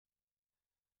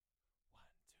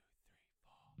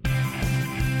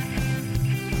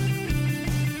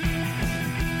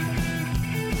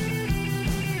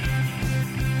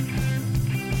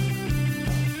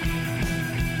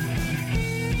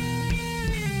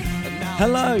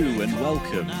Hello and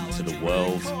welcome to the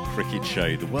World Cricket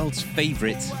Show, the world's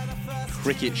favourite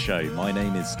cricket show. My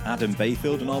name is Adam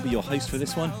Bayfield and I'll be your host for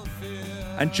this one.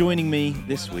 And joining me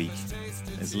this week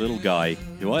is a little guy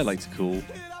who I like to call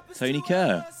Tony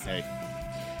Kerr. Hey.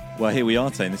 Well, here we are,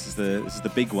 Tony. This is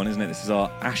the big one, isn't it? This is our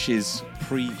Ashes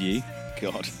preview.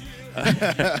 God.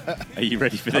 Are you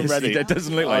ready for this? I'm ready. It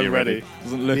doesn't look like I'm you're ready.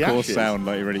 Doesn't look or sound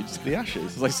like you're ready. The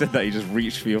Ashes. As I said that, you just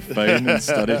reached for your phone and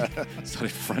started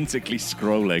frantically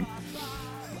scrolling.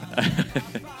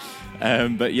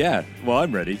 But yeah, well,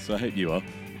 I'm ready, so I hope you are.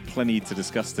 Plenty to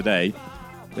discuss today.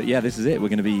 But yeah, this is it. We're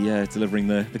going to be delivering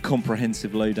the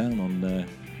comprehensive lowdown on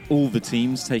all the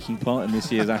teams taking part in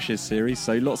this year's Ashes series.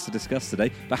 So lots to discuss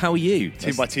today. But how are you?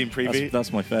 Team by team preview.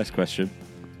 That's my first question.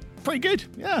 Pretty good.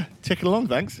 Yeah, ticking along,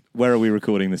 thanks. Where are we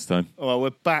recording this time? Well,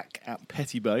 we're back at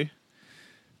Pettybow,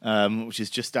 which is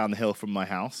just down the hill from my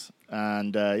house.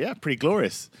 And yeah, pretty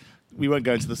glorious. We won't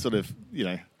go into the sort of,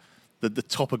 the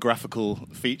topographical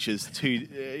features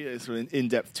too sort of in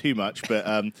depth too much, but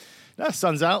no,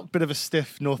 sun's out, bit of a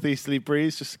stiff northeasterly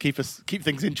breeze just to keep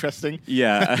things interesting.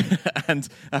 Yeah, and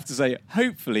I have to say,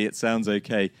 hopefully it sounds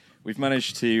okay. We've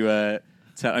managed to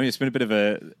it's been a bit of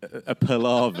a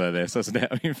palaver, this, hasn't it?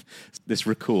 I mean, this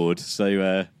record.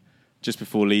 So just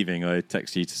before leaving, I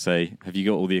texted you to say, have you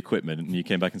got all the equipment? And you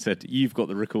came back and said, you've got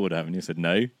the recorder, haven't you? I said,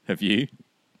 no. Have you?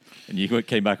 And you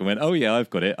came back and went, oh, yeah,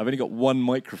 I've got it. I've only got one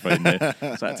microphone there.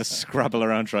 So I had to scrabble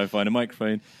around trying to find a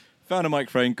microphone. Found a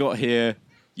microphone, got here.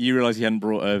 You realised you hadn't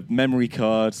brought a memory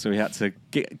card, so we had to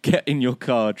get in your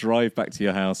car, drive back to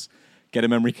your house, get a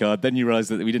memory card. Then you realised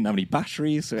that we didn't have any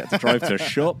batteries, so we had to drive to a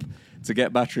shop to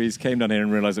get batteries. Came down here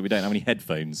and realised that we don't have any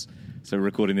headphones. So we're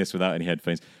recording this without any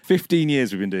headphones. 15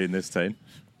 years we've been doing this, Tane.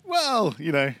 Well,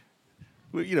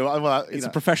 it's a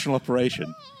professional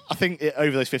operation. I think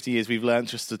over those 50 years we've learned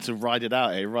just to ride it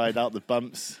out, ride out the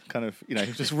bumps, kind of,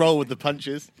 just roll with the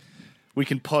punches. We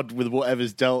can pod with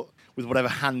whatever's dealt, with whatever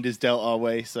hand is dealt our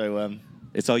way. So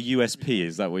it's our USP,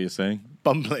 is that what you're saying?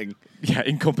 Bumbling. Yeah,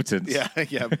 incompetence. Yeah,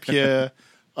 pure,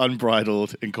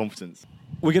 unbridled incompetence.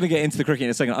 We're going to get into the cricket in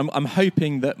a second. I'm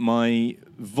hoping that my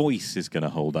voice is going to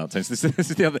hold up. So this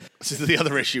is the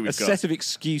other issue we've got. A set of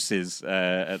excuses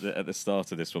at the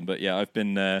start of this one. But yeah, I've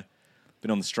been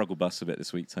on the struggle bus a bit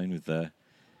this week, Tone, with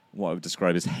what I would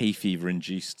describe as hay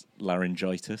fever-induced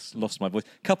laryngitis. Lost my voice.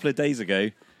 A couple of days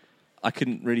ago, I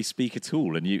couldn't really speak at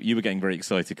all, and you were getting very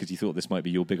excited because you thought this might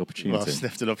be your big opportunity. Well, I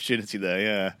sniffed an opportunity there,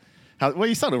 yeah. Where are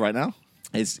you sounding right now?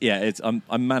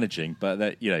 I'm managing, but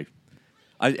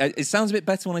it sounds a bit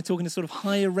better when I talk in a sort of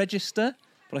higher register,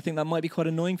 but I think that might be quite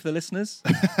annoying for the listeners.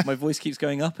 My voice keeps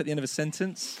going up at the end of a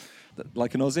sentence,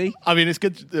 like an Aussie. I mean, it's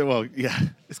good. Well, yeah,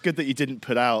 it's good that you didn't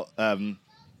put out, anything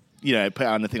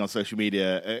on social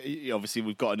media. Obviously,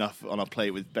 we've got enough on our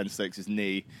plate with Ben Stokes'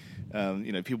 knee.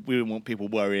 We don't want people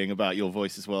worrying about your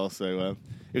voice as well. So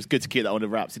it was good to keep that under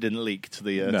wraps. It didn't leak to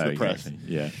the press.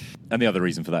 Exactly. Yeah, and the other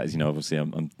reason for that is, obviously,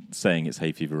 I'm saying it's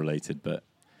hay fever related, but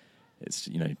it's,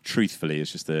 truthfully,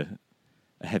 it's just a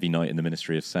heavy night in the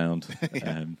Ministry of Sound.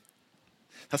 Yeah.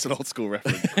 That's an old school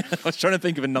reference. I was trying to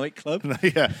think of a nightclub.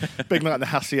 Yeah, big night in the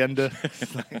Hacienda.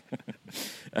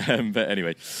 But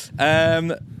anyway,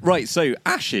 right. So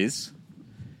Ashes,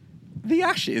 the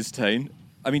Ashes, Tone.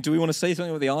 I mean, do we want to say something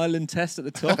about the Ireland test at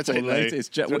the top? I don't know. Is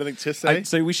there anything to say?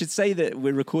 So we should say that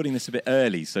we're recording this a bit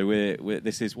early. So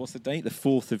this is, what's the date? The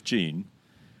 4th of June.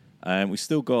 We've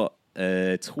still got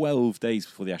 12 days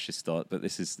before the Ashes start, but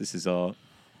this is our,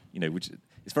 it's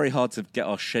very hard to get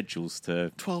our schedules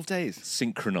to 12 days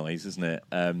synchronise, isn't it?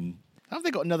 Have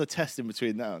they got another test in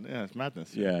between now? Yeah, it's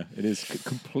madness. Yeah, it is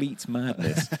complete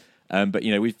madness. But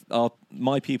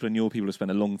my people and your people have spent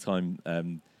a long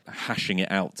time hashing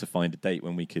it out to find a date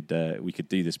when we could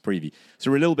do this preview.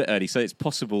 So we're a little bit early. So it's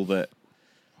possible that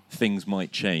things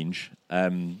might change.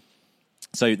 We're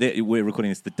recording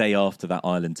this the day after that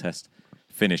Ireland test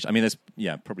finished. I mean, there's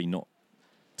probably not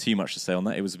too much to say on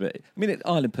that. It was a bit. I mean,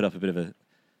 Ireland put up a bit of a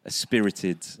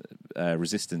spirited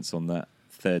resistance on that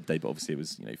third day, but obviously it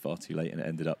was far too late, and it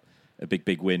ended up a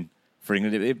big win for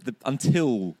England.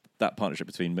 Until that partnership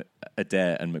between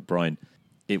Adair and McBride,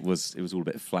 it was all a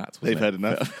bit flat. They've heard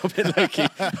enough. A bit low-key.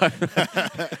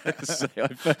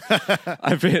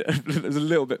 I've been a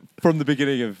little bit from the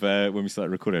beginning of when we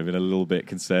started recording. I've been a little bit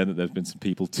concerned that there's been some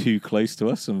people too close to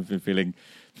us, and I've been feeling,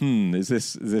 is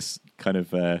this kind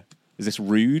of is this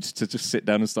rude to just sit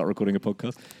down and start recording a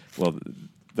podcast? Well,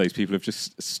 those people have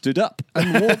just stood up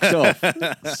and walked off.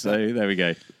 So there we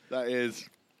go. That is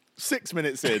 6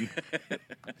 minutes in.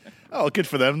 Oh, good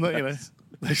for them.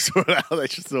 They saw it out. They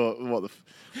just thought,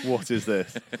 what is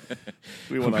this?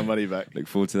 We want our money back. Look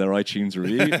forward to their iTunes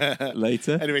review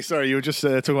later. Anyway, sorry, you were just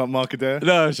talking about Mark Adair?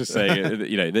 No, I was just saying,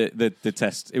 the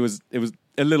test, it was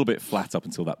a little bit flat up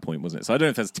until that point, wasn't it? So I don't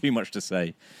know if there's too much to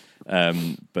say.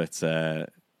 But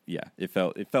it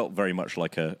felt very much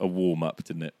like a warm-up,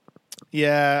 didn't it?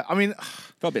 Yeah, I mean...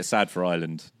 Felt a bit sad for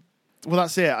Ireland. Well,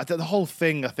 that's it. The whole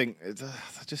thing, I think, it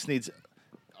just needs...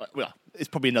 Well, it's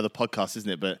probably another podcast, isn't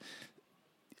it? But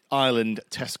Ireland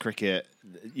Test cricket,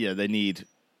 they need...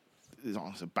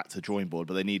 back to the drawing board,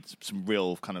 but they need some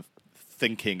real kind of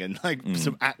thinking and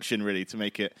some action, really, to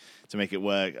make it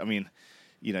work. I mean,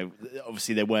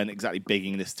 obviously they weren't exactly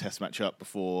bigging this Test match up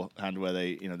beforehand, where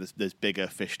they, there's bigger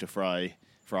fish to fry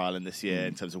for Ireland this year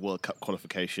in terms of World Cup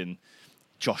qualification.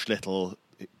 Josh Little,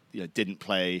 didn't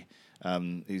play.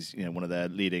 He's one of their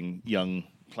leading young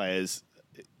players.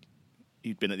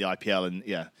 He'd been at the IPL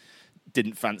and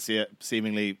didn't fancy it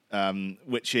seemingly,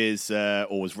 which is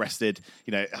or was rested.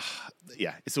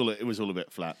 It was all a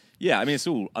bit flat. Yeah, I mean it's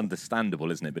all understandable,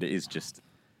 isn't it? But it is just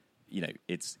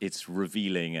it's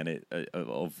revealing and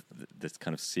of this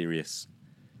kind of serious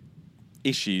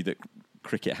issue that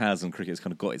cricket has and cricket has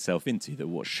kind of got itself into, that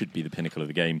what should be the pinnacle of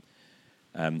the game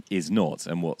is not,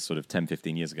 and what sort of 10,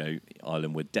 15 years ago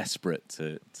Ireland were desperate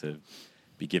to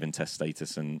be given Test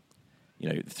status, and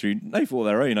through no fault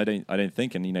of their own, I don't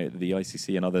think, and the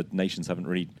ICC and other nations haven't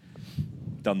really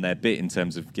done their bit in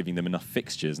terms of giving them enough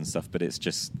fixtures and stuff. But it's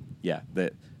just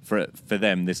that for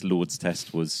them this Lord's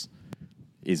Test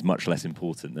is much less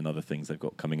important than other things they've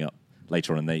got coming up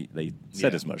later on, and they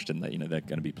said as much, didn't they? They're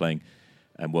going to be playing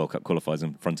World Cup qualifiers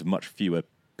in front of much fewer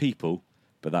people.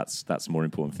 But that's more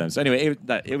important for them. So anyway,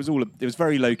 it was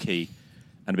very low key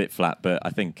and a bit flat. But I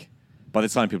think by the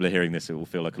time people are hearing this, it will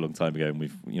feel like a long time ago, and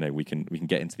we can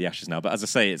get into the Ashes now. But as I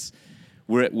say,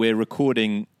 we're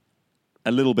recording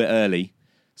a little bit early,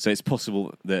 so it's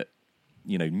possible that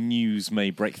news may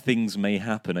break, things may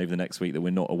happen over the next week that we're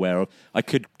not aware of. I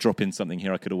could drop in something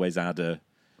here. I could always add I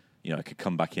could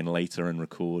come back in later and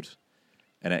record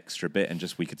an extra bit, and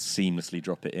just we could seamlessly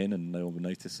drop it in and no one would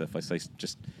notice. So if I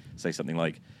say something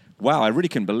like, wow, I really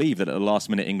couldn't believe that at the last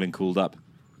minute England called up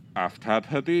Aftab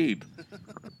Habib.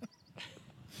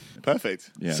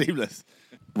 Perfect. Yeah. Seamless.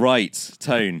 Right,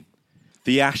 Tone.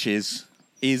 The Ashes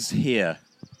is here.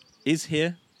 Is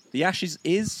here? The Ashes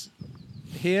is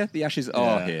here? The Ashes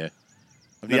are here.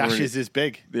 The Ashes is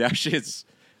big. The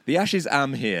Ashes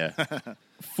am here.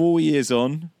 4 years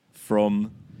on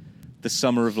from the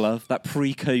summer of love, that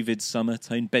pre-COVID summer,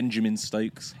 Tone, Benjamin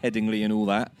Stokes, Headingley and all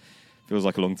that. Feels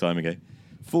like a long time ago.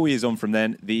 4 years on from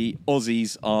then, the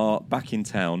Aussies are back in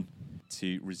town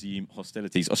to resume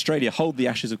hostilities. Australia hold the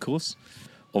Ashes, of course.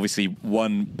 Obviously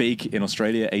won big in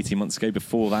Australia 18 months ago.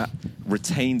 Before that,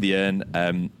 retained the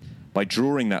urn by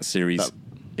drawing that series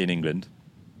in England.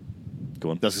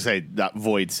 Go on. I was going to say, that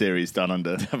void series down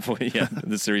under.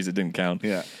 The series that didn't count.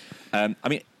 Yeah. I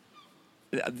mean...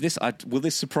 will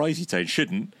this surprise you, Tone?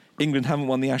 Shouldn't. England haven't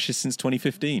won the Ashes since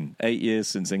 2015. 8 years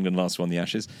since England last won the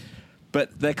Ashes.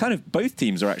 But they're both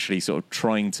teams are actually sort of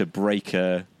trying to break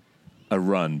a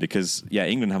run, because,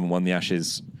 England haven't won the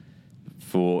Ashes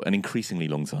for an increasingly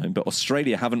long time, but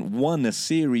Australia haven't won a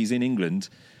series in England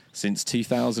since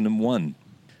 2001.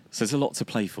 So there's a lot to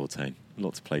play for, Tone. A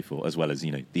lot to play for, as well as,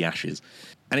 the Ashes.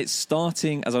 And it's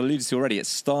starting, as I alluded to already, it's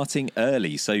starting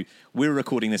early. So we're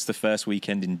recording this the first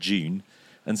weekend in June,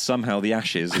 and somehow the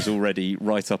Ashes is already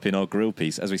right up in our grill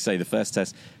piece. As we say, the first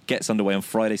test gets underway on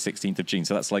Friday, 16th of June.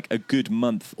 So that's like a good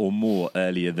month or more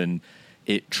earlier than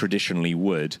it traditionally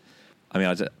would. I mean,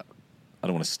 I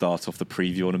don't want to start off the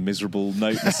preview on a miserable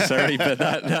note necessarily, but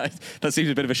that seems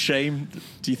a bit of a shame,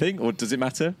 do you think? Or does it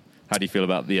matter? How do you feel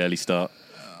about the early start?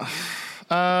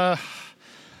 I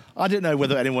don't know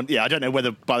whether anyone... I don't know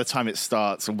whether by the time it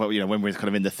starts, or when we're kind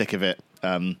of in the thick of it,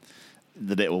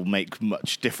 that it will make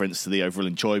much difference to the overall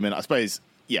enjoyment. I suppose,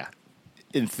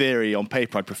 in theory, on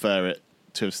paper, I'd prefer it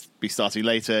to be starting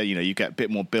later. You get a bit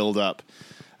more build-up,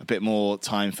 a bit more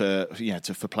time for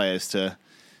for players to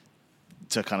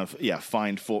kind of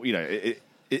find for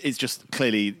it's just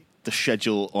clearly the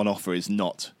schedule on offer is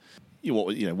not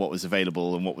what was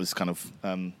available and what was kind of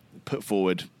put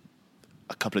forward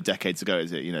a couple of decades ago.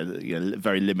 Is it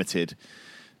very limited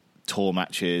tour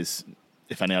matches,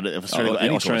 if any. Australia got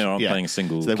any Australia aren't playing a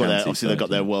single. So they've got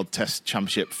their World Test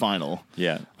Championship final.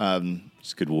 Yeah,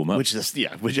 it's a good warm up. Which is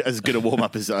as good a warm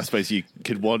up as I suppose you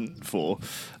could want for.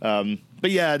 But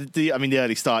the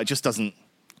early start, it just doesn't.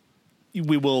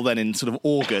 We will then in sort of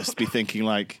August be thinking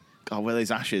like, oh, where are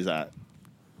those Ashes at?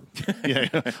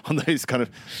 On those kind of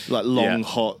like long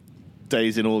hot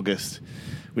days in August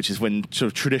which is when sort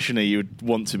of traditionally you would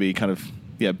want to be kind of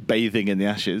bathing in the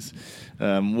Ashes,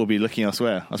 we'll be looking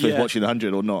elsewhere. I suppose watching the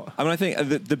 100 or not. I mean, I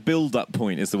think the build-up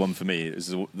point is the one for me. Is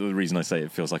the reason I say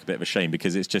it feels like a bit of a shame,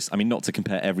 because it's just, I mean, not to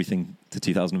compare everything to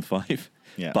 2005,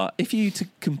 but if you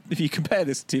compare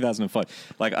this to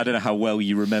 2005, like, I don't know how well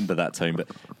you remember that, Tone, but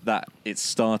that it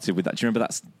started with that. Do you remember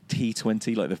that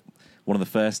T20, like one of the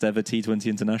first ever T20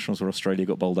 internationals where Australia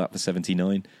got bowled out for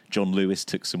 79? John Lewis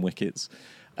took some wickets.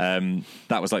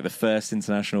 That was like the first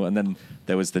international, and then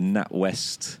there was the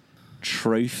NatWest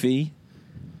Trophy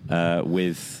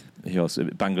with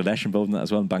Bangladesh involved in that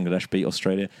as well, and Bangladesh beat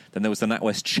Australia. Then there was the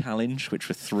NatWest Challenge, which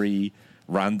were 3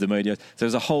 random ODIs. So there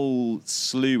was a whole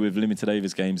slew of limited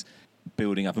overs games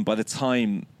building up, and by the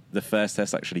time the first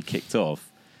test actually kicked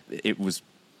off, it was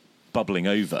bubbling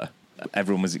over.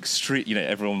 Everyone was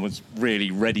everyone was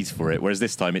really ready for it. Whereas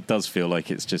this time, it does feel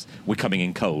like it's just, we're coming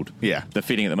in cold. Yeah. The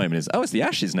feeling at the moment is, it's the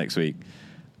Ashes next week,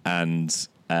 and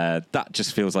that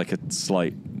just feels like a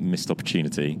slight missed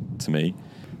opportunity to me.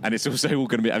 And it's also all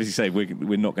going to be, as you say,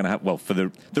 we're not going to have, well, for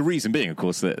the reason being, of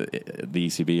course, that the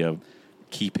ECB are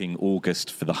keeping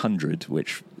August for the 100,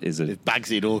 which is a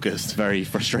Bagsied August, very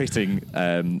frustrating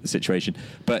situation.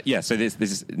 But yeah, so this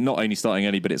is not only starting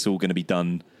early, but it's all going to be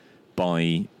done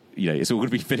by, it's all going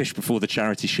to be finished before the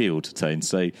Charity Shield, Tone.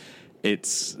 So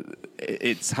it's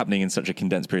happening in such a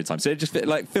condensed period of time. So it just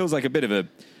feels like a bit of a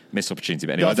missed opportunity.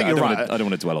 But anyway, I think you're right. I don't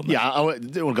want to dwell on that. Yeah, I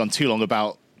don't want to go on too long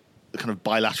about the kind of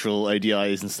bilateral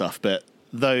ODIs and stuff, but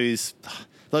those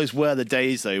were the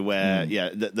days though where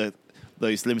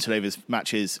those limited overs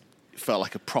matches felt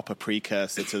like a proper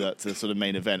precursor to the sort of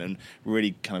main event, and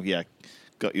really kind of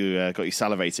got you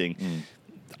salivating.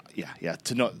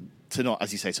 To not,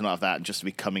 as you say, to not have that and just to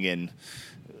be coming in,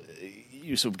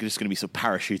 you're sort of just going to be sort of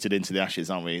parachuted into the Ashes,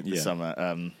 aren't we, this summer?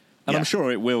 And I'm sure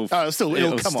it will. It'll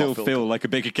still feel like a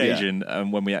big occasion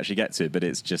when we actually get to it. But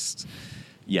it's just,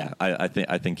 I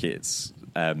think it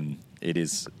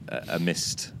is a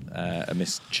missed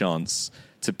chance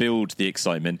to build the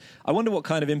excitement. I wonder what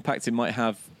kind of impact it might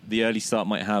have. The early start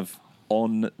might have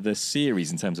on the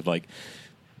series in terms of like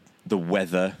the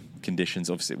weather conditions.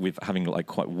 Obviously, we're having like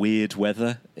quite weird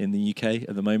weather in the UK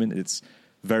at the moment. It's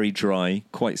very dry,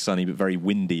 quite sunny, but very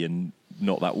windy and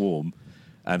not that warm.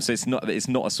 So it's not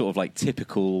a sort of like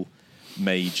typical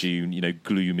May, June,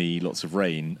 gloomy, lots of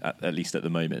rain, at least at the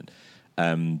moment.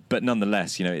 But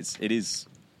nonetheless, it is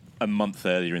a month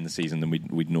earlier in the season than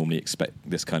we'd normally expect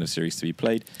this kind of series to be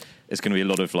played. It's going to be a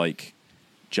lot of like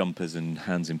jumpers and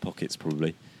hands in pockets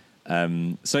probably.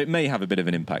 So it may have a bit of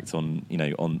an impact on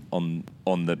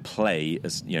on the play,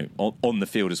 as on the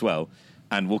field as well.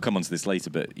 And we'll come on to this later,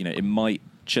 but it might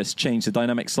just change the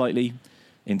dynamic slightly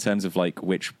in terms of like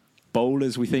which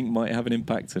bowlers we think might have an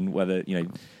impact, and whether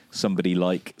somebody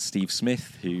like Steve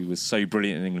Smith, who was so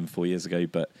brilliant in England 4 years ago,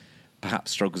 but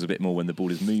perhaps struggles a bit more when the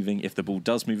ball is moving. If the ball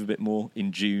does move a bit more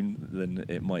in June than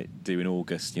it might do in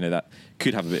August, that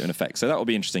could have a bit of an effect. So that will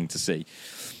be interesting to see.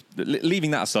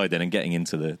 Leaving that aside then and getting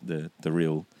into the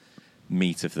real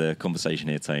meat of the conversation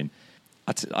here, Tone,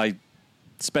 I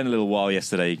spent a little while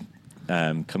yesterday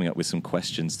coming up with some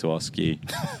questions to ask you,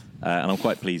 and I'm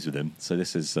quite pleased with them. So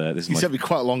this is you sent me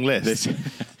quite a long list.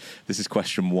 This is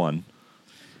question 1.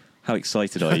 How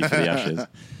excited are you for the Ashes?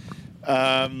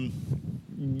 I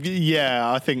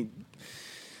think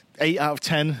 8 out of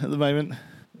 10 at the moment.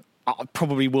 I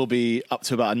probably will be up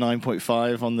to about a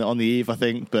 9.5 on the eve, I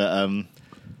think, but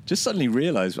just suddenly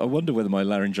realised, I wonder whether my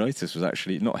laryngitis was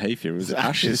actually not hay fever, it was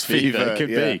Ashes fever. It could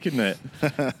be, couldn't it?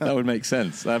 That would make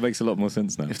sense. That makes a lot more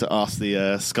sense now. You have to ask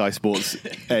the Sky Sports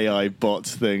AI bot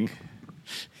thing.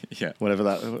 Yeah. Whatever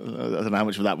that, I don't know how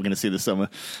much of that we're going to see this summer.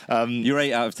 You're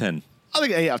 8 out of 10. I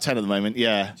think 8 out of 10 at the moment,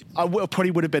 yeah. I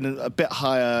probably would have been a bit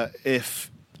higher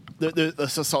if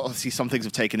obviously some things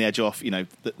have taken the edge off. The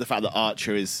fact that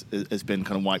Archer has been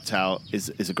kind of wiped out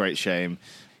is a great shame.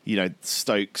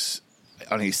 Stokes,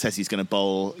 I think he says he's going to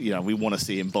bowl. We want to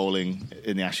see him bowling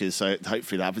in the Ashes, so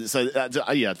hopefully that happens. So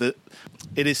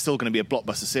it is still going to be a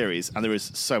blockbuster series, and there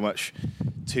is so much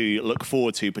to look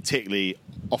forward to, particularly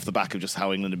off the back of just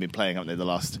how England have been playing, haven't they, the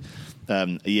last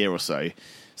a year or so.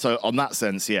 So on that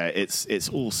sense, it's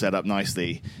all set up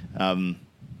nicely. I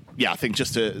think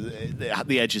just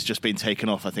the edge has just been taken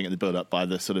off. I think in the build-up by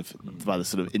the sort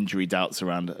of injury doubts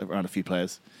around a few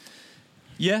players.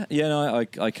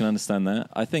 I can understand that.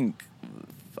 I think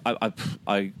I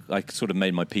sort of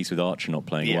made my peace with Archer not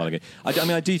playing a while ago.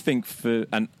 I do think for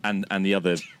and the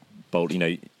other bolt,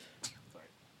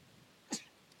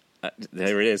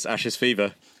 there it is, Ashes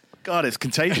fever. God, it's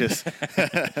contagious.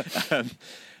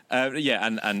 Yeah,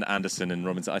 and Anderson and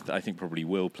Robinson, I think probably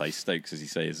will play. Stokes, as you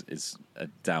say, is a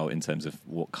doubt in terms of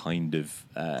what kind of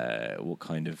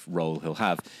role he'll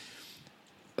have.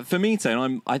 For me,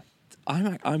 Tone,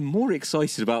 I'm more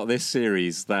excited about this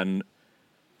series than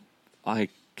I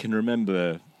can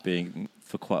remember being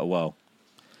for quite a while.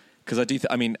 Because I do,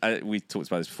 we talked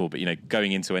about this before, but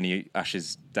going into any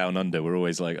Ashes Down Under, we're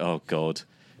always like, oh God,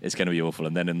 it's going to be awful.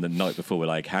 And then in the night before, we're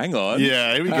like, hang on,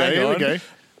 here we go.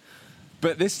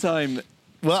 But this time,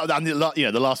 well, and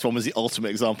the last one was the ultimate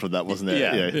example of that, wasn't it?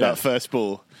 Yeah. That first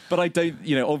ball. But I don't,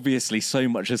 obviously so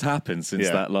much has happened since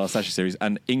that last Ashes series,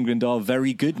 and England are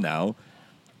very good now,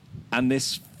 and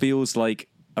this feels like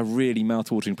a really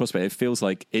mouth-watering prospect.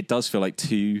 It does feel like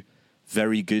two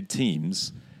very good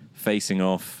teams facing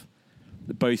off.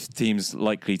 Both teams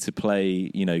likely to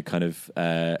play,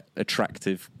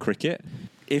 attractive cricket.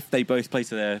 If they both play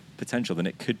to their potential, then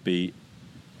it could be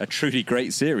a truly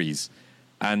great series.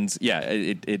 And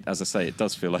it as I say, it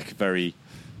does feel like a very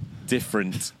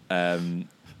different.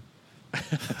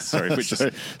 Sorry,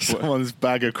 someone's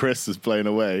bag of crisps is blown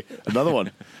away. Another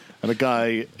one, and a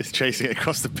guy is chasing it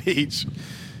across the beach.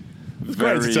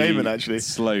 Great entertainment, actually.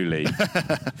 Slowly.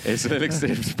 It's a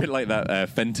bit like that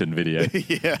Fenton video.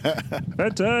 Yeah,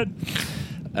 Fenton.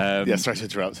 Sorry to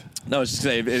interrupt. No, I was just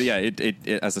saying, it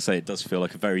as I say, it does feel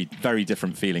like a very, very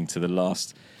different feeling to the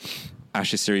last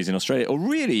Ashes series in Australia, or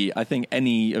really, I think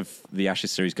any of the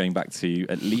Ashes series going back to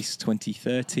at least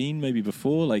 2013, maybe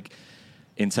before.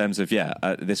 In terms of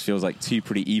this feels like two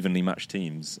pretty evenly matched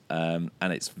teams, and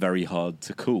it's very hard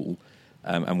to call.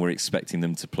 And we're expecting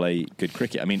them to play good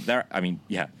cricket.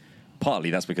 Partly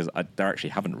that's because there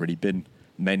actually haven't really been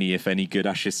many, if any, good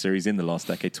Ashes series in the last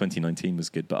decade. 2019 was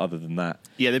good, but other than that,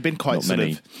 they've been quite sort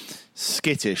of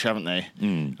skittish, haven't they?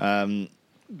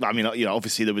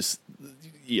 Obviously there was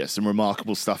some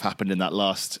remarkable stuff happened in that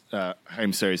last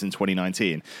home series in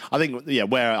 2019. I think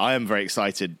where I am very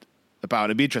excited about,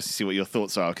 it'd be interesting to see what your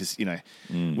thoughts are, because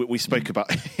we spoke about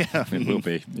it will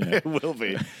be. Yeah. It will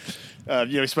be.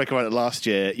 We spoke about it last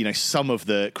year. Some of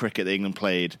the cricket that England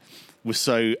played was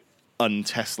so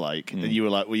un-test-like that you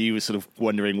were sort of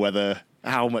wondering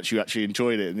how much you actually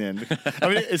enjoyed it in the end.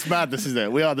 It's madness, isn't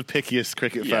it? We are the pickiest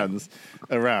cricket fans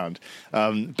around.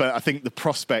 But I think the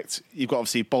prospect, you've got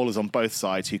obviously bowlers on both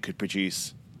sides who could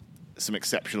produce some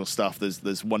exceptional stuff.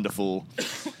 There's wonderful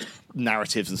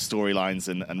narratives and storylines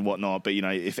and whatnot. But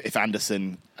if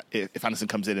Anderson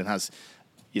comes in and has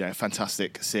a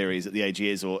fantastic series at the age he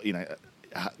is, or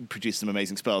produce some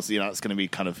amazing spells, that's going to be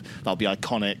that'll be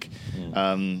iconic.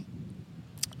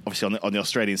 Obviously on the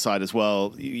Australian side as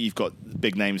well, you've got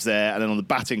big names there, and then on the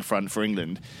batting front for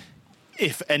England,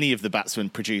 if any of the batsmen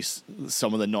produce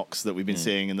some of the knocks that we've been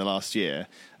seeing in the last year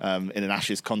in an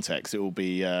Ashes context, it will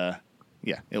be.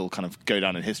 It'll kind of go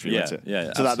down in history, won't it?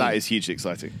 Yeah, so that is hugely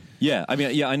exciting. Yeah,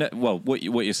 I know. Well, what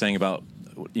you're saying about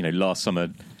last summer,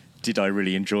 did I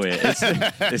really enjoy it?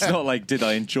 It's not like did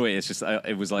I enjoy it. It's just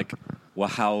it was like, well,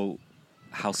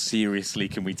 how seriously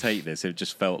can we take this? It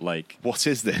just felt like, what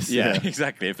is this? Yeah,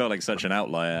 exactly. It felt like such an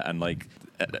outlier, and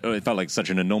it felt like such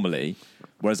an anomaly.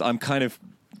 Whereas I'm kind of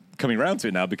coming around to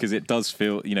it now, because it does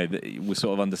feel we're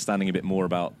sort of understanding a bit more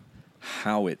about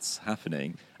how it's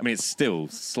happening. It's still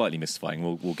slightly mystifying.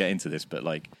 We'll get into this, but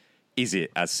is it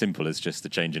as simple as just a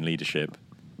change in leadership?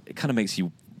 It kind of makes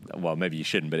you, well, maybe you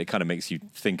shouldn't, but it kind of makes you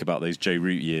think about those Joe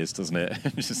Root years, doesn't it?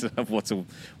 Just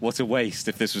what a waste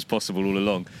if this was possible all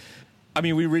along.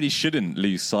 We really shouldn't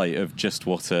lose sight of just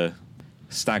what a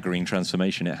staggering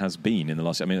transformation it has been in the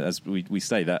last. As we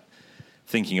say that,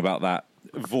 thinking about that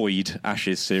void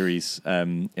Ashes series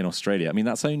in Australia.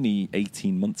 That's only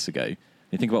 18 months ago.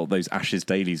 You think about those Ashes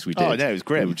dailies we did. Oh, no, it was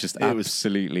grim. It was just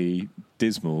absolutely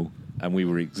dismal, and we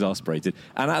were exasperated.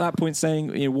 And at that point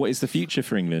saying, what is the future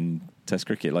for England Test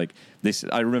cricket? This,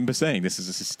 I remember saying, this is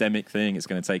a systemic thing. It's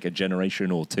going to take a generation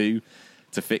or two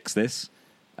to fix this.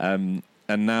 And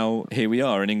now here we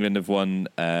are, and England have won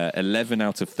 11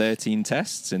 out of 13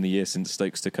 tests in the year since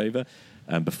Stokes took over.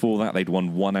 Before that, they'd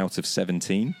won 1 out of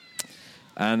 17.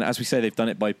 And as we say, they've done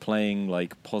it by playing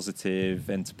positive,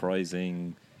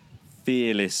 enterprising,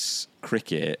 fearless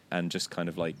cricket, and just kind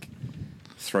of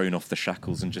thrown off the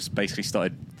shackles and just basically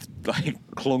started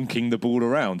clonking the ball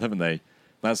around, haven't they?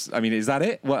 Is that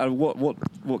it?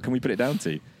 What can we put it down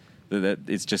to? That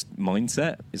it's just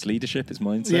mindset, it's leadership, it's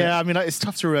mindset. Yeah, it's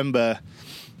tough to remember.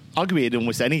 Arguably in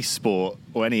almost any sport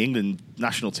or any England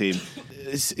national team,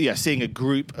 seeing a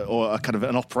group or a kind of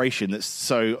an operation that's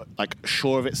so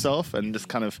sure of itself and just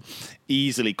kind of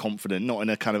easily confident, not in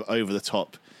a kind of over the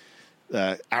top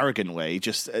arrogant way.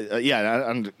 Just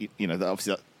and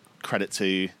obviously that credit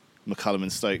to McCullum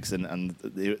and Stokes and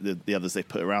the others they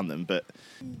put around them. But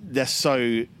they're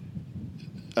so,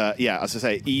 as I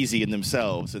say, easy in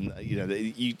themselves. And,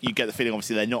 you get the feeling,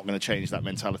 obviously, they're not going to change that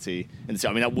mentality. And so,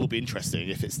 I mean, that will be interesting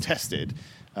if it's tested,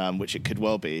 which it could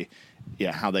well be,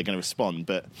 how they're going to respond.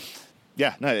 But,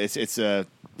 there's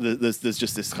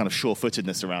just this kind of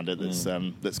sure-footedness around it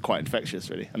that's quite infectious,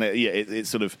 really. And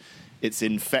it's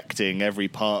infecting every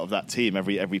part of that team.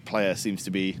 Every player seems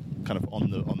to be kind of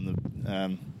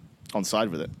on side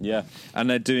with it. Yeah, and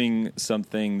they're doing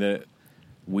something that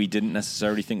we didn't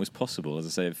necessarily think was possible. As I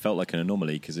say, it felt like an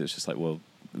anomaly because it was just like, well,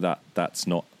 that's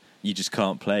not. You just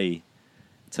can't play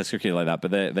Test cricket like that.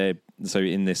 But they're so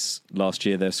in this last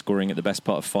year they're scoring at the best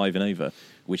part of 5 and over,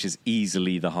 which is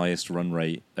easily the highest run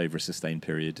rate over a sustained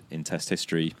period in Test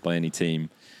history by any team.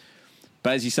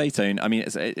 But as you say, Tone, I mean,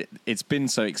 it's been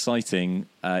so exciting.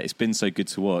 It's been so good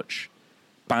to watch.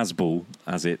 Bazball,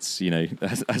 as it's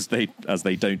as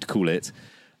they don't call it,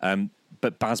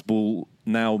 but Bazball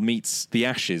now meets the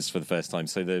Ashes for the first time.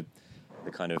 So the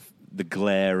kind of the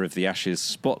glare of the Ashes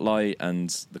spotlight and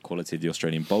the quality of the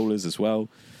Australian bowlers as well.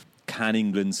 Can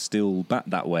England still bat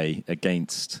that way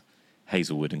against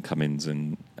Hazelwood and Cummins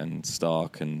and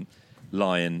Stark and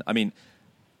Lyon? I mean,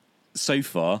 so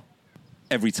far,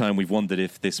 every time we've wondered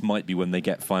if this might be when they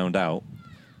get found out,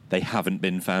 they haven't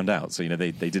been found out. So,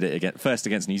 they did it first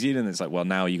against New Zealand. It's like, well,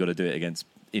 now you got to do it against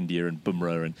India and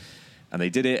Bumrah. And they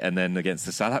did it. And then against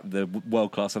the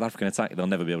world-class South African attack, they'll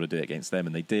never be able to do it against them.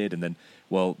 And they did. And then,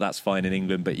 well, that's fine in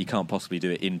England, but you can't possibly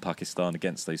do it in Pakistan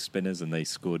against those spinners. And they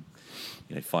scored,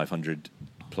 500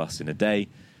 plus in a day.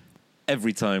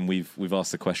 Every time we've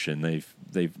asked the question,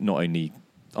 they've not only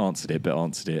answered it, but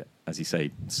answered it, as you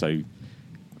say, so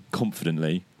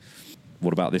confidently.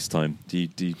 What about this time? Do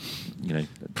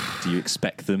you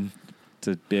expect them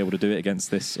to be able to do it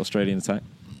against this Australian attack,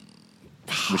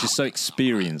 which is so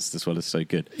experienced as well as so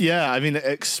good? Yeah, I mean,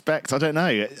 I don't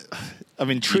know. I'm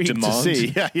intrigued to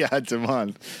see. Yeah,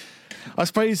 demand. I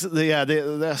suppose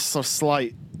the sort of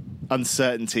slight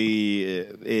uncertainty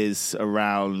is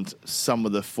around some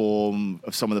of the form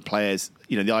of some of the players.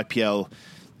 The IPL.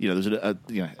 There's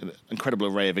an incredible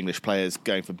array of English players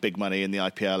going for big money in the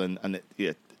IPL, and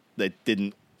they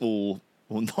didn't all.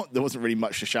 Well, there wasn't really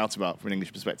much to shout about from an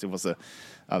English perspective, was there,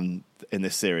 in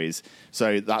this series?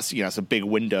 So that's it's a big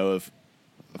window of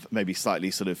maybe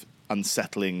slightly sort of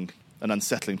unsettling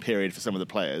period for some of the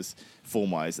players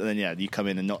form-wise, and then you come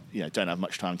in and not don't have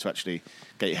much time to actually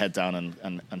get your head down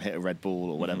and hit a red ball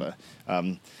or whatever.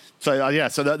 Mm-hmm.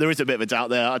 So there is a bit of a doubt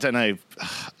there. I don't know.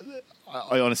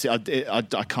 I honestly, I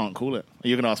can't call it.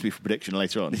 You're going to ask me for a prediction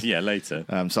later on. Yeah, later.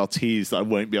 So I'll tease that I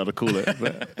won't be able to call it.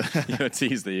 But you'll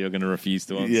tease that you're going to refuse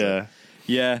to answer.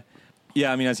 Yeah.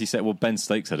 I mean, as you said, well, Ben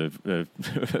Stokes had a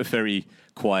very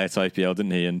quiet IPL,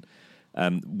 didn't he?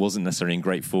 And wasn't necessarily in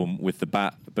great form with the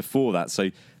bat before that.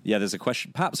 So there's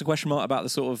perhaps a question mark about the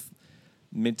sort of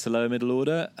mid to lower middle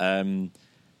order. And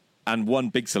one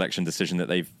big selection decision that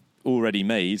they've already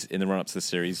made in the run-up to the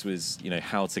series was,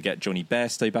 how to get Johnny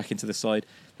Bairstow back into the side.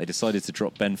 They decided to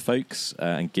drop Ben Foakes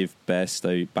and give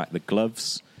Bairstow back the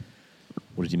gloves.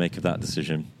 What did you make of that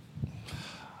decision?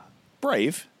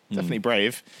 Brave, definitely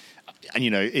brave, and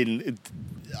in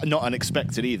not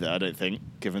unexpected either. I don't think,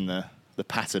 given the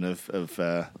pattern of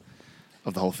the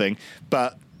whole thing.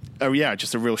 But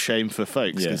just a real shame for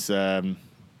Foakes because I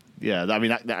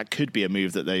mean that could be a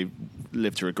move that they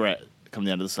live to regret come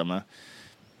the end of the summer.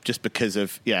 Just because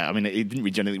of, he didn't really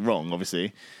do anything wrong,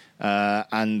 obviously.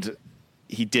 And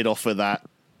he did offer that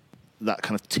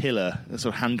kind of tiller,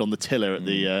 sort of hand on the tiller at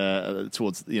the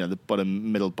towards the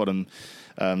bottom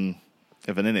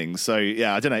of an innings. So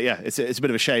I don't know. It's a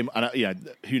bit of a shame. And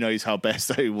who knows how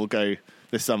Bairstow will go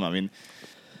this summer? I mean,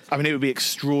 it would be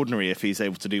extraordinary if he's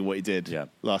able to do what he did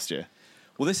last year.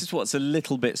 Well, this is what's a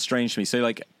little bit strange to me.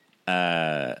 So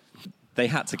they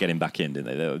had to get him back in,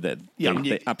 didn't they?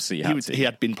 They absolutely had to. He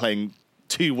had been playing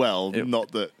too well.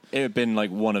 Not that it had been like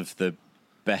one of the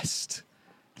best,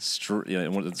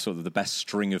 one of the sort of the best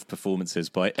string of performances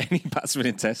by any batsman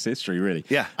in Test history, really.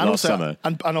 Yeah, and also summer,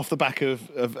 and off the back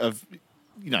of a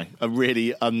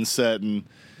really uncertain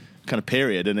kind of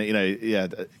period, and he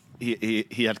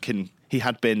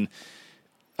had been.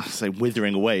 I say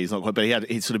withering away. He's not quite, but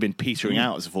he'd sort of been petering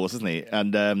out as a force, hasn't he?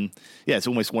 And it's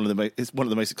almost one of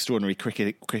the most extraordinary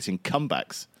cricketing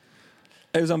comebacks.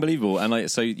 It was unbelievable, and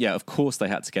of course they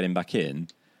had to get him back in.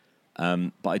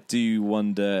 But I do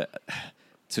wonder,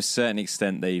 to a certain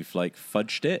extent, they've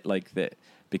fudged it,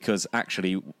 because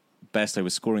actually Bairstow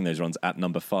was scoring those runs at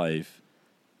number 5,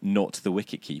 not the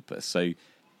wicketkeeper. So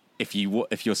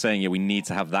if you're saying we need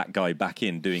to have that guy back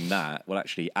in doing that, well,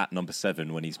 actually at number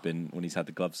 7 when he's had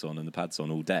the gloves on and the pads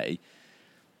on all day,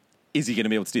 is he going to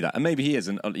be able to do that? And maybe he is.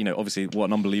 And obviously, what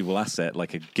an unbelievable asset,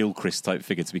 like a Gilchrist type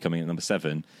figure to be coming in at number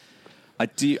 7.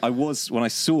 When I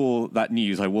saw that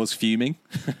news, I was fuming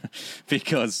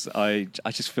because I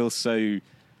just feel so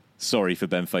sorry for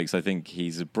Ben Foakes. I think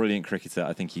he's a brilliant cricketer.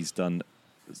 I think he's done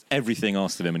everything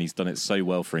asked of him, and he's done it so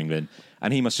well for England.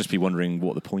 And he must just be wondering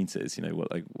what the point is.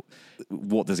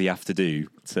 What does he have to do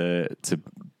to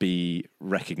be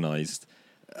recognised?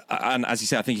 And as you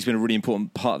say, I think he's been a really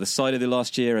important part of the side of the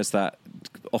last year, as that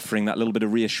offering that little bit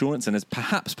of reassurance, and as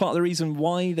perhaps part of the reason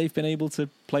why they've been able to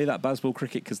play that Bazball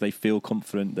cricket, because they feel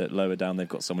confident that lower down they've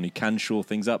got someone who can shore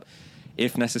things up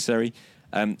if necessary.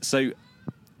 So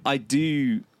I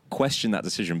do question that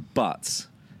decision, but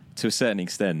to a certain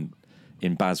extent,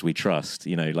 in Baz we trust.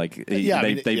 They've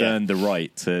earned the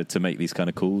right to make these kind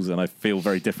of calls, and I feel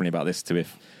very differently about this to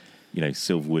if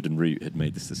Silverwood and Root had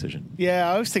made this decision. Yeah,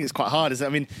 I always think it's quite hard, isn't it?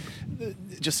 I mean,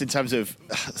 just in terms of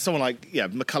someone like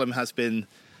McCullum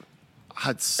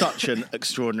had such an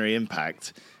extraordinary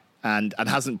impact and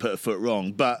hasn't put a foot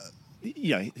wrong, but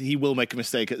he will make a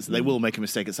mistake. They will make a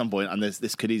mistake at some point, and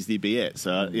this could easily be it.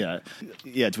 So do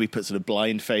we put sort of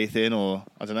blind faith in, or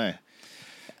I don't know?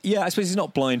 Yeah, I suppose it's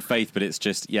not blind faith, but it's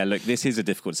just, look, this is a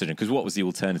difficult decision, because what was the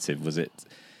alternative? Was it,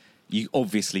 you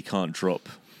obviously can't drop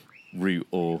Root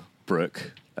or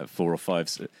Brooke at 4 or 5.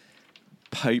 So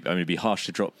Pope, it'd be harsh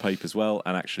to drop Pope as well,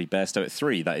 and actually Bairstow at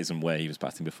 3. That isn't where he was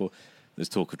batting before. There's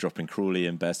talk of dropping Crawley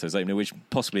and Bairstow as opener, which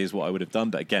possibly is what I would have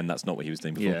done, but again, that's not what he was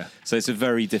doing before. Yeah. So it's a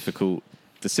very difficult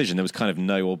decision. There was kind of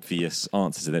no obvious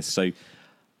answer to this. So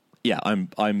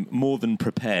I'm more than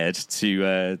prepared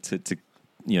to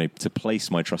place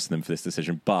my trust in them for this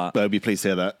decision. But I'd be pleased to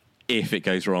hear that. If it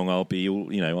goes wrong, I'll be all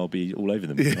over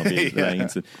them. I'll be laying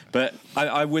into them. But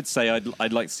I would say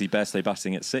I'd like to see Bairstow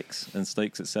batting at 6 and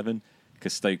Stokes at 7,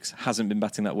 because Stokes hasn't been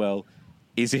batting that well,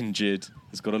 is injured,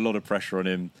 has got a lot of pressure on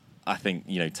him. I think,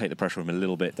 take the pressure off him a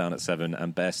little bit down at 7,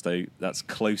 and Bairstow, that's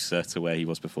closer to where he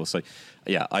was before. So,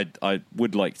 I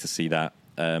would like to see that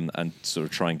and sort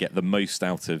of try and get the most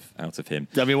out of him.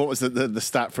 I mean, what was the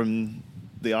stat from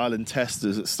the Ireland Test?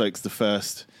 Is that Stokes the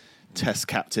first Test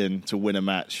captain to win a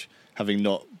match having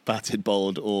not batted,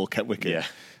 bowled, or kept wicket?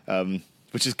 Yeah.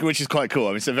 Which is quite cool. I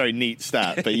mean, it's a very neat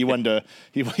stat, but you wonder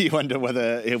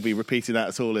whether he'll be repeating that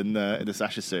at all in the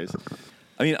Ashes series.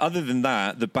 I mean, other than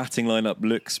that, the batting lineup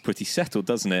looks pretty settled,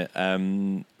 doesn't it?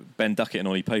 Ben Duckett and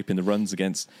Ollie Pope in the runs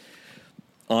against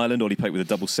Ireland. Ollie Pope with a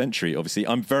double century, obviously.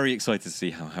 I'm very excited to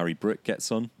see how Harry Brook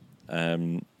gets on.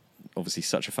 Obviously,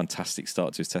 such a fantastic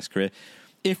start to his Test career.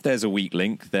 If there's a weak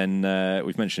link, then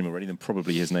we've mentioned him already, then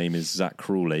probably his name is Zach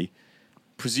Crawley.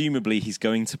 Presumably he's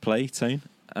going to play, Tone,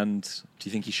 and do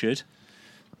you think he should?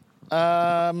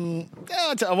 Well,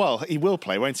 he will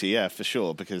play, won't he? Yeah, for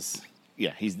sure, because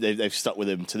they've stuck with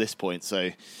him to this point. So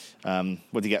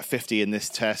would he get 50 in this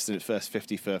Test, and its first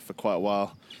 50 for quite a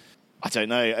while? I don't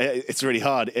know. It's really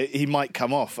hard. He might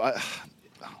come off.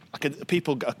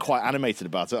 People are quite animated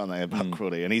about it, aren't they, about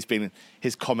Crawley? And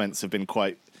his comments have been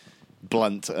quite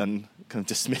blunt and kind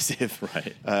of dismissive,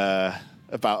 right?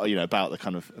 About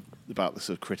the sort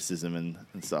of criticism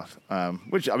and stuff.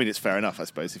 Which, I mean, it's fair enough, I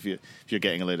suppose. If you're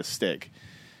getting a load of stick,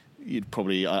 I'd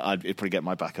probably get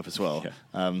my back up as well.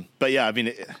 Yeah. But yeah, I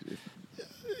mean,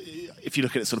 if you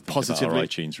look at it sort of positively, our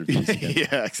iTunes reviews again.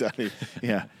 Yeah, exactly.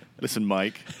 Yeah, listen,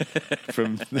 Mike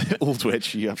from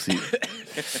Aldwych, you absolutely.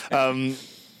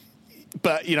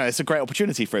 But it's a great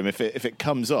opportunity for him if it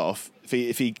comes off.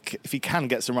 If he can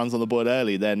get some runs on the board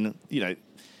early, then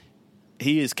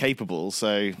he is capable. So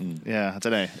I don't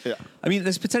know. Yeah. I mean,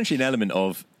 there's potentially an element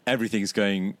of everything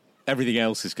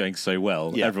else is going so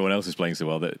well. Yeah. Everyone else is playing so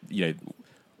well that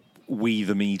we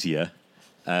the media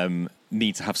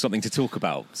need to have something to talk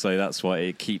about. So that's why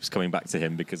it keeps coming back to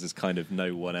him, because there's kind of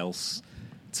no one else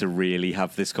to really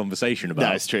have this conversation about.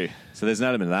 That's true. So there's an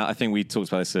element of that. I think we talked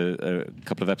about this a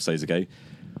couple of episodes ago.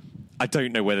 I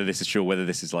don't know whether this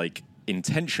is like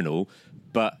intentional,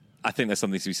 but I think there's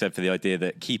something to be said for the idea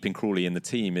that keeping Crawley in the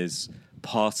team is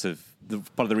part of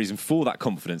the reason for that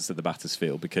confidence that the batters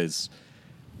feel, because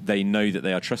they know that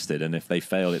they are trusted, and if they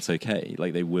fail, it's okay.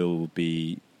 Like they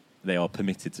are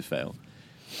permitted to fail.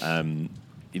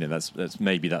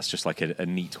 That's just like a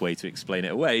neat way to explain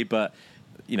it away, but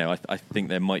I think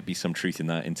there might be some truth in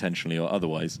that, intentionally or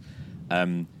otherwise.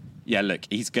 Look,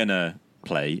 he's gonna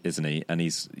play, isn't he? And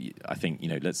I think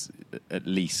let's at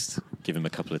least give him a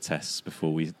couple of tests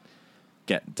before we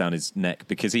get down his neck,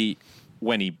 because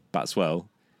when he bats well,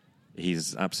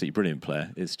 he's an absolutely brilliant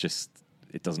player. It's just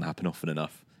it doesn't happen often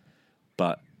enough.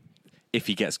 But if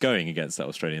he gets going against that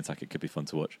Australian attack, it could be fun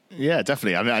to watch. Yeah,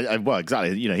 definitely. I mean, well,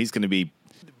 exactly. He's going to be.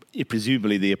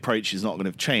 Presumably, the approach is not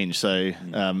going to change, so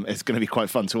it's going to be quite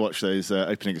fun to watch those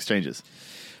opening exchanges.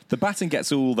 The batting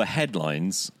gets all the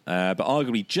headlines, but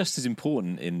arguably just as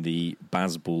important in the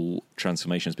Bazball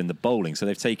transformation has been the bowling. So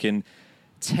they've taken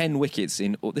 10 wickets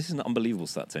in. Oh, this is an unbelievable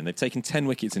stat, Tone. They've taken 10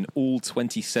 wickets in all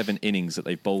 27 innings that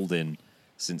they've bowled in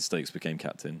since Stokes became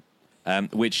captain,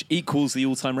 which equals the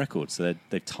all-time record. So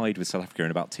they've tied with South Africa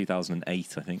in about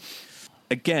 2008, I think.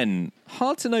 Again,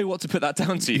 hard to know what to put that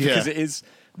down to because it is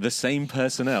the same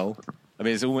personnel. I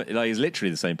mean, it's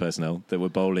literally the same personnel that were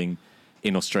bowling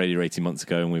in Australia 18 months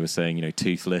ago, and we were saying,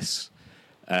 toothless,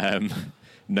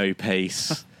 no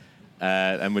pace,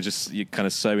 and we're just kind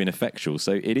of so ineffectual.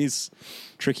 So it is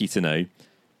tricky to know.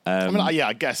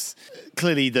 I guess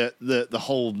clearly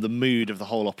the mood of the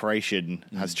whole operation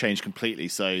has changed completely.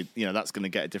 So that's going to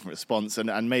get a different response,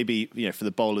 and maybe for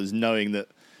the bowlers knowing that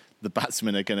the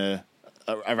batsmen are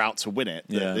out to win it.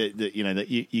 That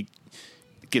you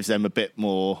gives them a bit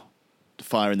more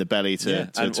fire in the belly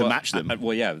to match them.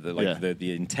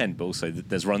 The intent, but also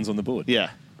there's runs on the board.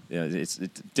 It's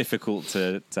difficult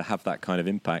to have that kind of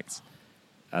impact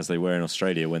as they were in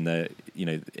Australia when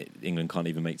England can't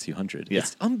even make 200.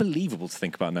 It's unbelievable to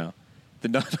think about now.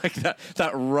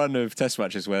 That run of Test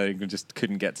matches where England just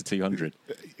couldn't get to 200.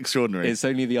 Extraordinary. It's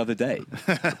only the other day.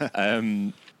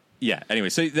 Anyway,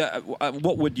 so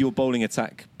what would your bowling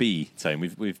attack be, Tone?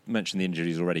 We've mentioned the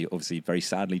injuries already. Obviously, very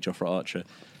sadly, Jofra Archer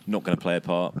not going to play a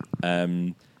part.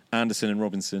 Anderson and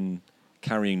Robinson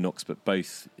carrying knocks, but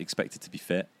both expected to be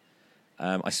fit.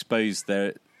 I suppose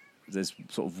there's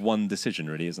sort of one decision,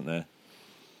 really, isn't there?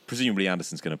 Presumably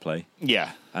Anderson's going to play.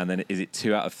 Yeah. And then is it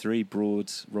 2 out of 3,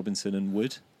 Broad, Robinson and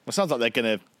Wood? Well, it sounds like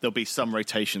there'll be some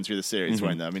rotation through the series,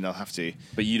 won't there? I mean, they'll have to.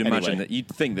 But you'd imagine that you'd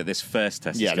think that this first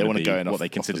test is going to be what they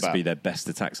consider to be their best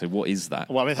attack. So what is that?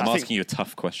 Well, I'm asking you a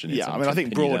tough question. Yeah, I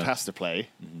think Broad has to play,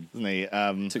 doesn't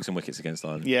he? Took some wickets against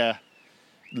Ireland. Yeah,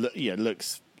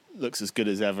 looks as good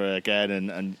as ever again,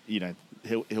 and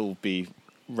he'll be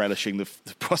relishing the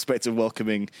prospect of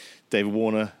welcoming David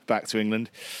Warner back to England.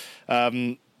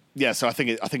 So I think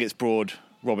it's Broad,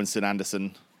 Robinson,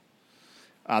 Anderson.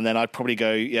 And then I'd probably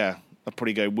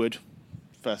go Wood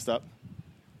first up.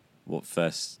 What,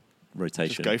 first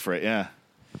rotation? Just go for it, yeah.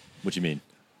 What do you mean?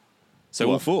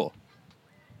 So all 4?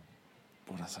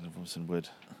 Well, that's Robinson, Wood.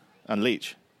 And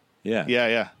Leach. Yeah.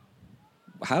 Yeah.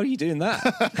 How are you doing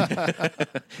that?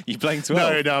 You playing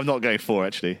 12? No, I'm not going 4,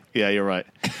 actually. Yeah, you're right.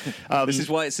 This is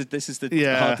why this is the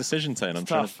hard decision, Tone.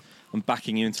 I'm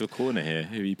backing you into a corner here.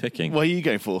 Who are you picking? What are you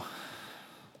going for?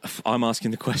 I'm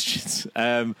asking the questions.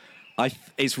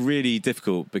 It's really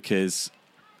difficult because.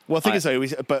 Well, the thing is,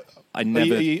 though, are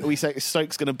we saying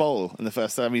Stokes going to bowl in the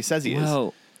first time? He says he is.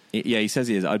 Well, he says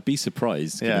he is. I'd be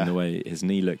surprised given the way his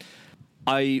knee looked.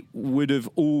 I would have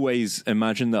always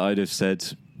imagined that I'd have said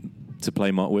to play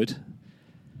Mark Wood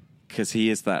because he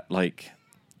is that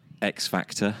X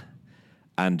factor,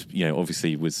 and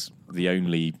obviously was the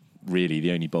only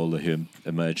bowler who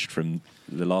emerged from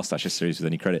the last Ashes series with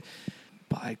any credit.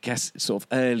 But I guess sort of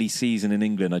early season in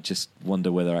England, I just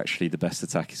wonder whether actually the best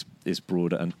attack is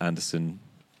Broad and Anderson,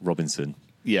 Robinson.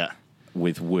 Yeah.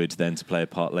 With Wood then to play a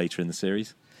part later in the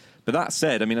series. But that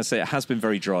said, I say it has been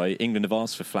very dry. England have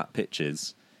asked for flat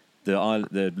pitches.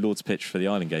 The Lord's pitch for the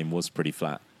Ireland game was pretty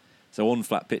flat. So on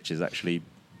flat pitches, actually,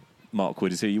 Mark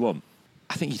Wood is who you want.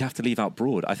 I think you'd have to leave out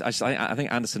Broad. I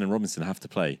think Anderson and Robinson have to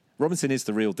play. Robinson is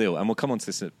the real deal, and we'll come on to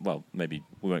this. Well, maybe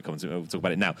we won't come on to it. We'll talk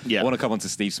about it now. Yeah. I want to come on to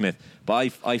Steve Smith,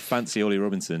 but I fancy Ollie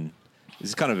Robinson.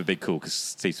 This is kind of a big call because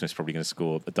Steve Smith's probably going to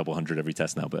score a double 100 every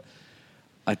test now, but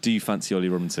I do fancy Ollie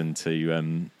Robinson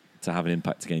to have an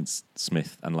impact against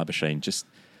Smith and Labuschagne. Just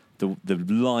the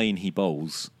line he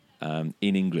bowls in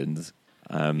England.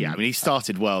 He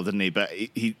started well, didn't he? But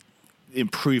he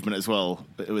improvement as well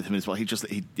with him as well. He as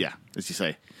you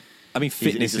say.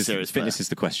 Fitness is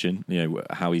the question.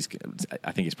 How he's.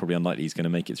 I think it's probably unlikely he's going to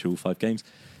make it through all 5 games.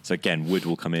 So again, Wood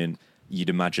will come in. You'd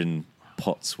imagine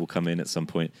Potts will come in at some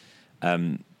point.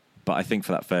 But I think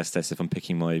for that first test, if I'm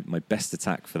picking my best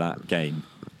attack for that game,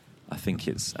 I think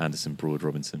it's Anderson, Broad,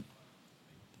 Robinson.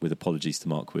 With apologies to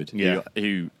Mark Wood,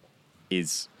 who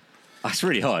is. That's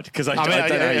really hard because I don't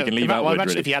know how you can leave out Wood.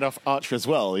 Imagine if he had off Archer as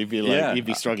well, you'd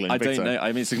be struggling. I don't know.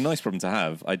 It's a nice problem to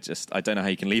have. I don't know how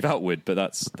you can leave out Wood, but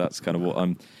that's kind of what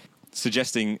I'm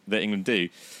suggesting that England do.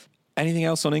 Anything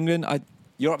else on England?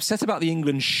 You're upset about the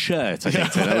England shirt, I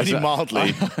think. Only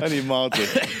mildly. Only mildly.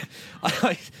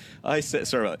 I said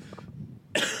sorry about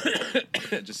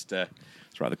just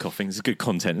it's right the coughing. It's good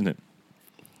content, isn't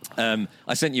it?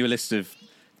 I sent you a list of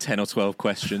 10 or 12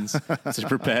 questions to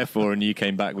prepare for, and you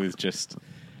came back with just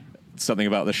something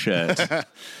about the shirt.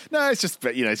 No, it's just,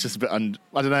 it's just a bit, I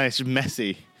don't know, it's just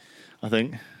messy, I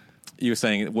think. You were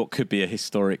saying what could be a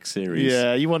historic series.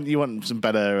 Yeah, you want some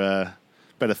better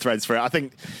threads for it. I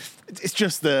think it's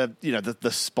just the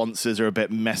sponsors are a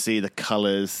bit messy, the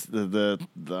colours, the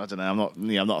I don't know.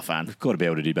 I'm not a fan. We've got to be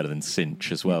able to do better than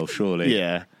cinch as well, surely.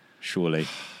 Yeah, surely.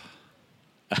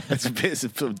 It's a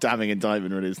sort of damning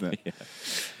indictment, really, isn't it?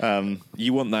 Yeah.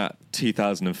 You want that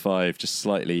 2005 just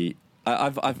slightly.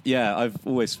 I've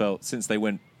always felt since they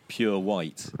went pure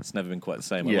white, it's never been quite the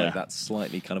same. I like that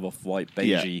slightly kind of off-white,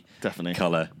 beigey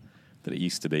colour that it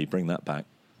used to be. Bring that back.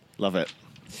 Love it.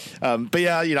 But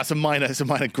yeah, it's a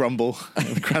minor grumble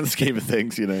in the grand scheme of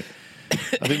things.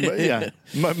 I think,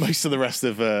 most of the rest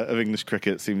of English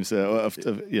cricket seems,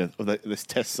 this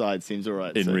Test side seems all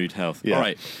right. In rude health. Yeah. All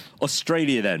right,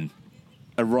 Australia then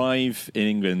arrive in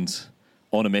England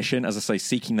on a mission, as I say,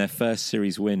 seeking their first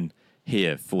series win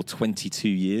here for 22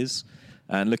 years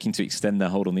and looking to extend their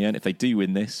hold on the end. If they do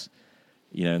win this,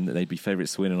 and they'd be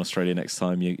favourites to win in Australia next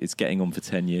time. It's getting on for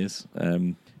 10 years.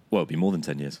 It'll be more than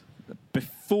 10 years.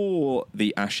 Before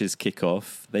the Ashes kick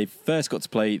off, they've first got to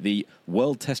play the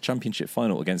World Test Championship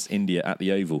final against India at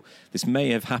the Oval. This may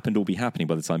have happened or be happening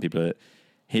by the time people are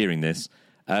hearing this.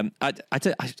 I'm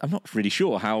not really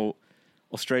sure how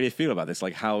Australia feel about this.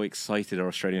 Like, how excited are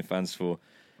Australian fans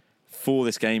for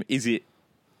this game? Is it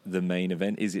the main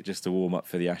event? Is it just a warm up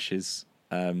for the Ashes?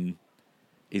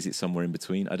 Is it somewhere in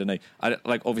between? I don't know.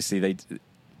 Obviously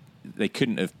they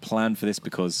couldn't have planned for this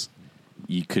because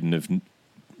you couldn't have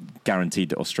guaranteed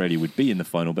that Australia would be in the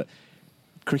final, but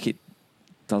cricket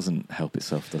doesn't help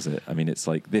itself, does it? I mean, it's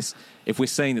like this. If we're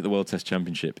saying that the World Test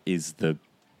Championship is the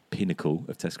pinnacle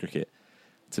of Test cricket,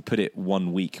 to put it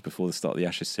 1 week before the start of the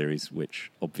Ashes series,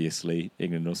 which obviously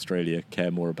England and Australia care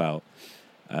more about,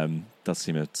 does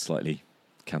seem a slightly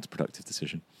counterproductive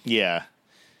decision. Yeah,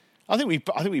 I think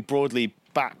we broadly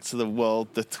back to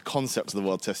the concept of the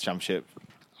World Test Championship.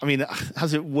 I mean,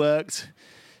 has it worked?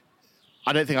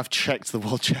 I don't think I've checked the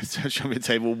World Test Championship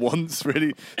table once,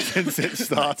 really, since it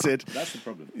started. That's the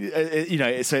problem.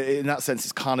 So in that sense,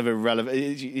 it's kind of irrelevant.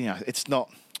 It's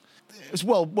not. It's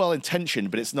well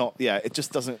intentioned, but it's not. Yeah, it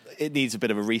just doesn't. It needs a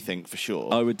bit of a rethink for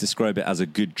sure. I would describe it as a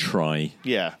good try.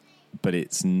 Yeah, but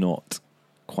it's not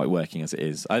quite working as it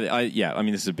is. I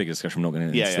mean, this is a big discussion. I'm not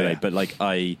going to get into today, but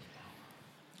I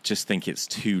just think it's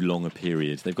too long a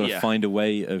period. They've got to find a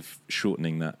way of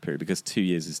shortening that period because 2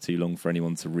 years is too long for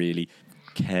anyone to really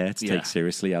care to take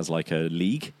seriously as like a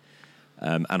league.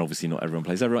 And obviously not everyone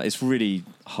plays everyone. It's really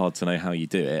hard to know how you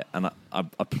do it. And I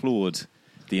applaud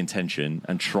the intention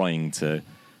and trying to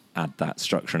add that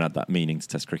structure and add that meaning to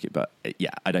Test cricket. But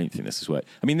I don't think this has worked.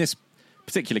 I mean, this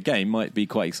particular game might be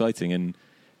quite exciting and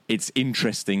it's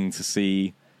interesting to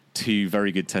see two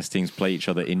very good Test teams play each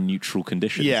other in neutral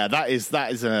conditions. Yeah, that is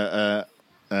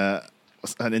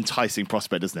an enticing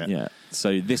prospect, isn't it? Yeah.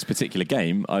 So this particular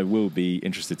game, I will be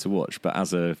interested to watch, but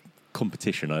as a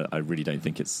competition, I really don't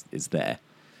think it's there.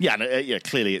 Yeah,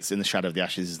 clearly it's in the shadow of the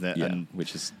Ashes, isn't it? Yeah, and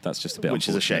that's just a bit. Which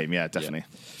is a shame. Yeah, definitely.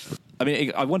 Yeah. I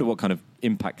mean, I wonder what kind of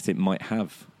impact it might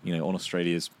have, on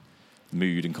Australia's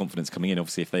mood and confidence coming in.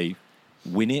 Obviously, if they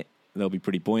win it, they'll be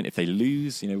pretty buoyant. If they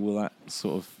lose, will that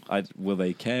sort of will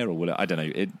they care or will it? I don't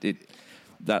know.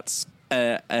 That's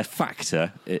a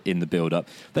factor in the build-up.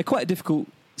 They're quite a difficult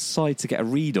side to get a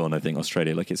read on. I think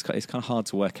Australia, it's kind of hard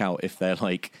to work out if they're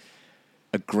like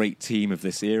a great team of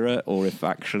this era or if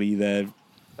actually they're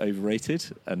overrated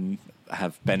and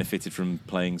have benefited from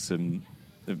playing some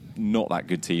not that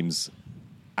good teams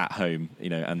at home.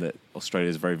 And that Australia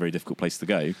is a very, very difficult place to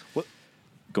go.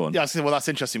 Go on. Yeah, well, that's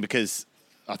interesting because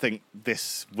I think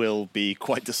this will be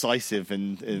quite decisive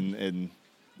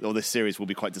or this series will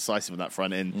be quite decisive on that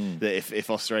front end. That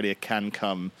if Australia can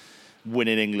come win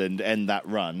in England, end that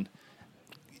run,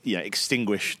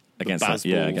 extinguish against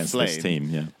against flame, this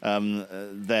team,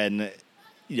 then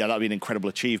that'll be an incredible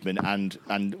achievement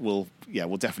and will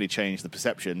definitely change the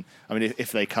perception. I mean,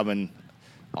 if they come and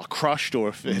are crushed or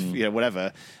if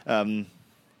whatever.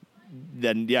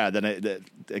 Then then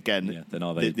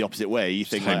are they the opposite way? You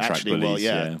think actually,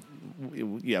 bullies,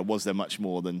 was there much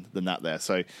more than that there?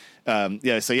 So,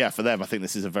 for them, I think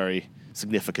this is a very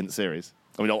significant series.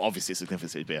 I mean, obviously, it's a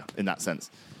significant series, but in that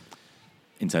sense,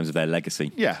 in terms of their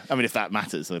legacy, I mean, if that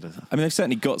matters, I mean, they've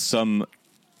certainly got some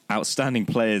outstanding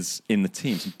players in the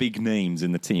team, some big names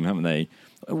in the team, haven't they?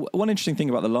 One interesting thing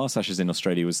about the last Ashes in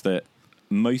Australia was that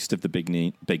most of the big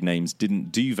names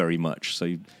didn't do very much.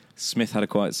 So Smith had a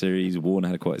quiet series, Warner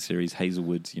had a quiet series,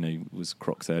 Hazelwood, was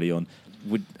Crocs early on.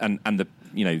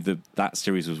 That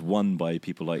series was won by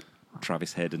people like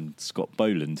Travis Head and Scott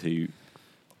Boland, who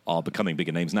are becoming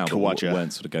bigger names now, Khawaja. but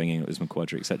weren't sort of going in, Usman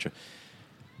Khawaja, etc.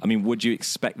 I mean, would you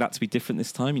expect that to be different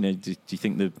this time? You know, do you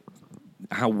think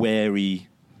how wary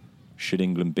should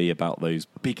England be about those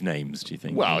big names, do you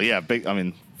think? Well, yeah, big. I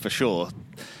mean, for sure.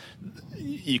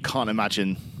 You can't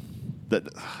imagine that.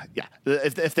 Yeah,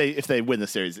 if they win the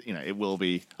series, you know, it will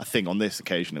be. I think on this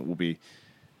occasion, it will be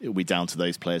down to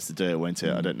those players to do it, won't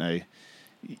it? I don't know.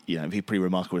 You know, it'd be pretty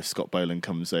remarkable if Scott Boland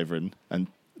comes over and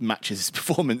matches his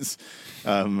performance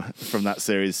from that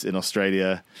series in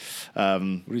Australia.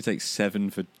 Would he take 7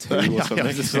 for 2 or something?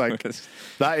 I just like,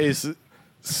 that is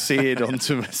seared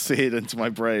into my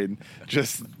brain.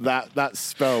 Just that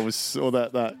spell was, or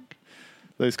that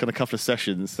those kind of couple of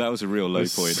sessions. That was a real low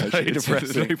point. So actually.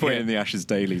 depressing. Low point in the Ashes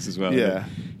dailies as well. Yeah.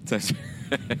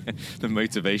 The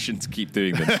motivation to keep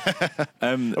doing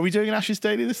them. Are we doing an Ashes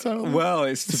daily this time? Well,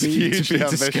 it's to be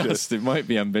discussed. It might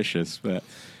be ambitious, but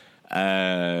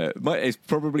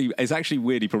it's actually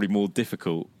weirdly probably more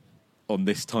difficult on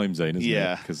this time zone, isn't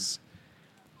it? Because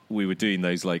we were doing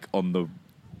those like on the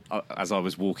as I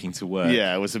was walking to work.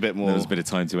 Yeah, it was a bit more. There was a bit of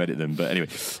time to edit them, but anyway,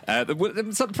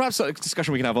 perhaps a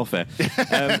discussion we can have off air.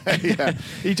 Yeah.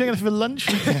 Are you doing anything for lunch?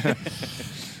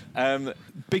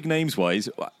 Big names wise,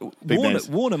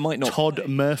 Warner might not. Todd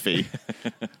Murphy.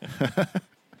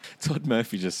 Todd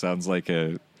Murphy just sounds like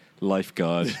a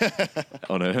lifeguard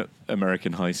on an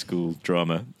American high school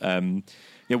drama.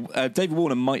 David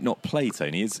Warner might not play,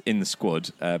 Tony. He's in the squad,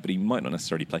 but he might not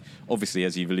necessarily play. Obviously,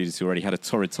 as you've alluded to already, had a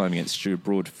torrid time against Stuart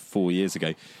Broad 4 years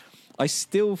ago. I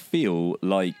still feel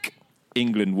like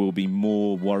England will be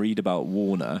more worried about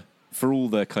Warner for all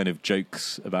the kind of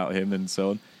jokes about him and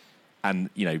so on. And,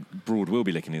 you know, Broad will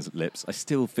be licking his lips. I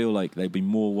still feel like they'd be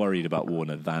more worried about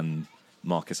Warner than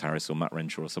Marcus Harris or Matt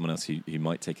Renshaw or someone else who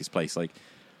might take his place. Like,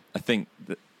 I think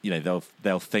that, you know,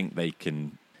 they'll think they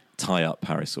can tie up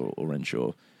Harris or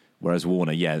Renshaw, whereas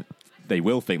Warner, they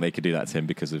will think they could do that to him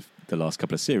because of the last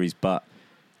couple of series, but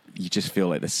you just feel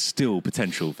like there's still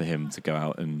potential for him to go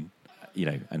out and, you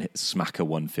know, and smack a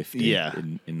 150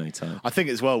 in no time. I think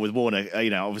as well with Warner, you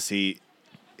know, obviously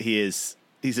he's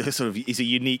a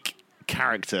unique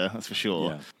character, that's for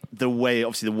sure. Yeah. The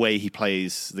way he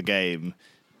plays the game,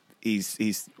 he's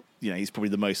probably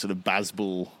the most sort of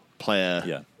Bazball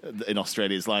player in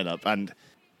Australia's lineup, and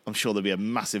I'm sure there'll be a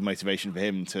massive motivation for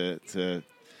him to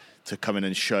come in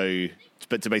and show,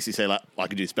 but to basically say like, I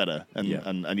can do this better,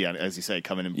 and as you say,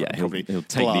 come in and probably he'll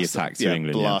take the attack to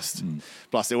England,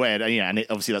 blast it away, and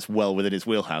obviously that's well within his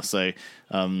wheelhouse. So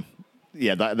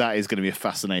that is going to be a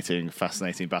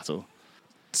fascinating battle.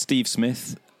 Steve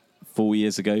Smith 4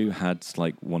 years ago had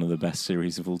like one of the best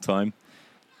series of all time.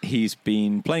 He's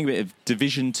been playing a bit of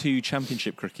Division 2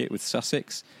 Championship cricket with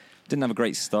Sussex. Didn't have a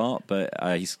great start, but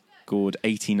he's scored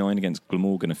 89 against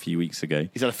Glamorgan a few weeks ago.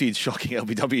 He's had a few shocking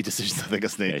LBW decisions, I think,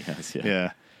 hasn't he? Yeah, he has,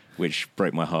 yeah. Which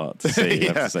broke my heart to see,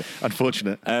 I have to say.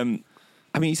 Unfortunate. I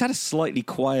mean, he's had a slightly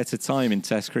quieter time in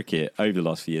Test cricket over the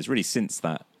last few years, really since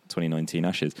that 2019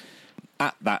 Ashes.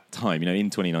 At that time, you know, in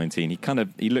 2019,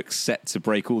 he looked set to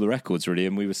break all the records, really,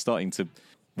 and we were starting to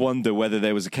wonder whether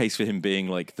there was a case for him being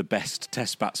like the best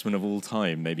Test batsman of all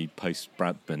time, maybe post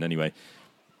Bradman anyway.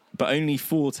 But only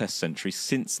 4 Test centuries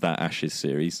since that Ashes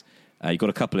series. He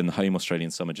got a couple in the home Australian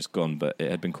summer just gone, but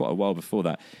it had been quite a while before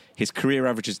that. His career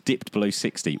average has dipped below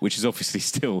 60, which is obviously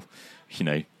still, you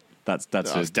know, that's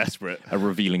desperate, a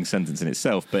revealing sentence in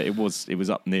itself. But it was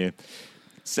up near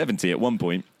 70 at one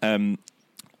point.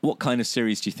 What kind of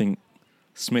series do you think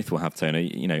Smith will have,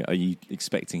 Tony? You know, are you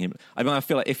expecting him? I mean, I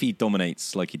feel like if he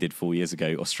dominates like he did 4 years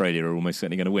ago, Australia are almost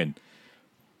certainly going to win.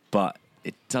 But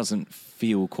it doesn't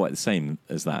feel quite the same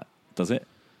as that, does it?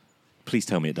 Please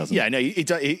tell me it doesn't. Yeah, no,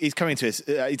 he's coming to us.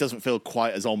 He doesn't feel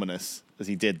quite as ominous as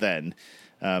he did then.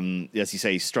 As you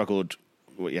say, he struggled.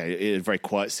 In a very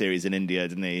quiet series in India,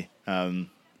 didn't he?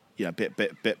 A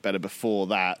bit better before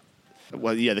that.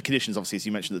 Well, yeah, the conditions, obviously, as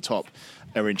you mentioned at the top,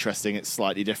 are interesting. It's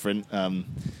slightly different. As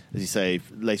you say,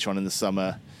 later on in the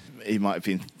summer, we might have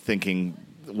been thinking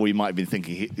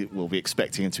we'll be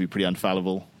expecting him to be pretty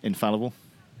infallible. Unfallible.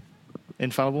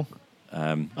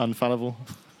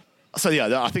 So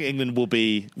yeah, I think England will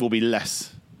be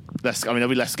less. I mean, they'll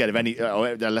be less scared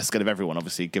of they're less scared of everyone,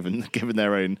 obviously, given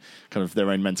their own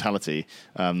mentality.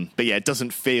 But yeah, it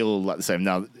doesn't feel like the same.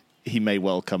 Now, he may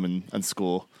well come and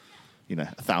score,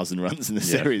 1,000 runs in the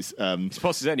series. It's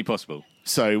certainly possible.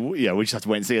 So yeah, we just have to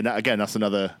wait and see. And that's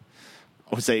another,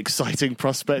 I would say, exciting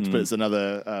prospect, but it's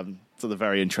another sort of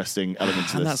very interesting element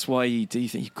to this. And that's why you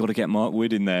think you've got to get Mark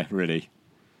Wood in there, really.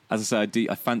 As I say,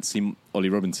 I fancy Ollie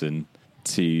Robinson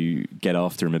to get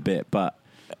after him a bit, but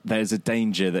there's a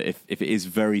danger that if it is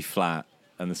very flat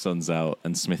and the sun's out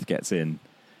and Smith gets in,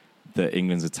 that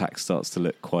England's attack starts to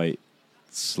look quite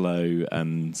slow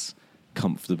and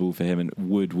comfortable for him, and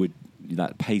Wood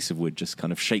that pace of Wood just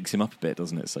kind of shakes him up a bit,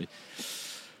 doesn't it? So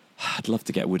I'd love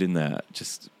to get Wood in there.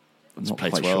 Just I'm not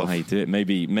quite sure how you do it.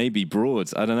 Maybe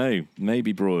Broad. I don't know.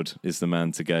 Maybe Broad is the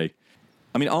man to go.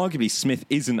 I mean, arguably Smith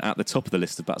isn't at the top of the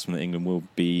list of batsmen that England will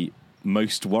be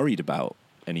most worried about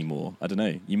anymore. I don't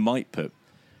know. You might put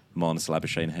Marnus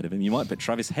Labuschagne ahead of him. You might put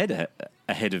Travis Head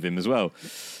ahead of him as well,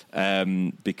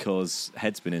 because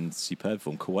Head's been in superb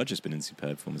form. Khawaja's been in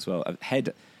superb form as well.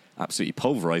 Head absolutely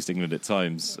pulverised England at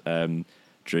times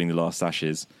during the last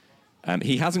Ashes.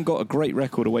 He hasn't got a great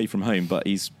record away from home, but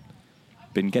he's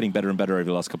been getting better and better over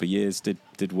the last couple of years.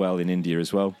 Did well in India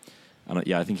as well. And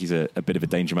I think he's a bit of a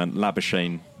danger man.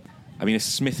 Labuschagne, I mean, if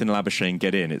Smith and Labuschagne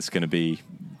get in, it's going to be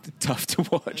tough to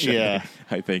watch. Yeah.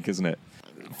 I think, isn't it?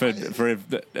 For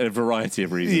a variety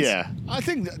of reasons. Yeah. I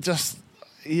think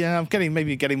I'm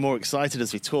getting more excited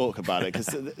as we talk about it,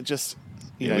 because just...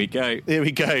 Here we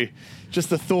go.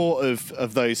 Just the thought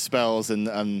of those spells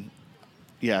and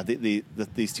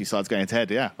these two sides going head to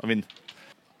head. Yeah, I mean,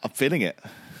 I'm feeling it.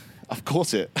 I've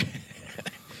caught it.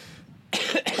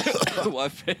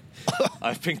 Well,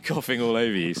 I've been coughing all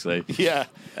over you, so yeah,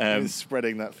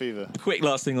 spreading that fever. Quick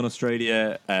last thing on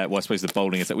Australia. I suppose the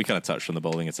bowling attack. We kind of touched on the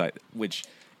bowling attack, which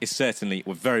is certainly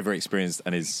we're very, very experienced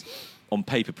and is on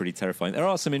paper pretty terrifying. There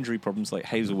are some injury problems, like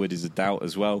Hazelwood is a doubt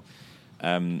as well.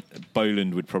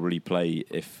 Boland would probably play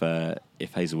if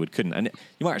Hazelwood couldn't, and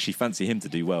you might actually fancy him to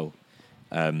do well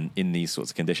in these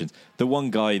sorts of conditions. The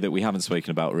one guy that we haven't spoken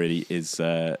about really is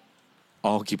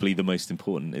arguably the most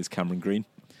important, is Cameron Green.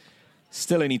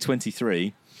 Still only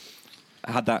 23,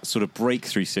 had that sort of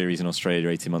breakthrough series in Australia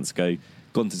 18 months ago,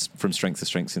 gone from strength to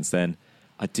strength since then.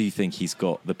 I do think he's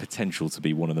got the potential to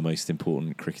be one of the most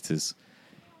important cricketers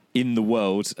in the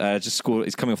world. He's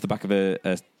coming off the back of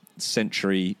a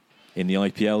century in the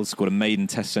IPL, scored a maiden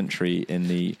Test century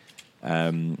in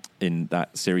that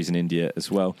series in India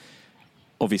as well.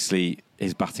 Obviously,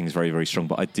 his batting is very, very strong,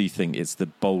 but I do think it's the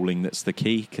bowling that's the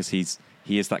key, because he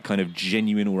is that kind of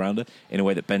genuine all-rounder in a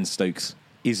way that Ben Stokes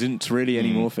isn't really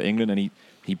anymore for England, and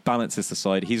he balances the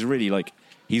side. He's really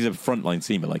he's a frontline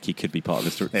seamer, like he could be part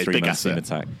of the three-man seam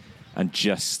attack, and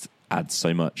just adds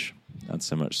so much.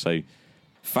 So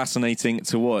fascinating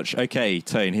to watch. Okay,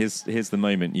 Tone, here's the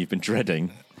moment you've been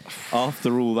dreading.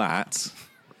 After all that,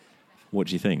 what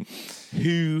do you think?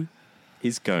 Who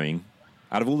is going,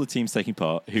 out of all the teams taking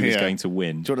part, who is going to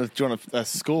win? Do you want a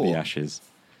score? The Ashes.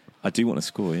 I do want a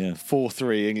score, yeah.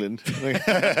 4-3 England.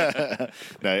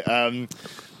 No,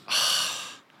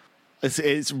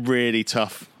 it's really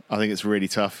tough. I think it's really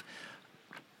tough.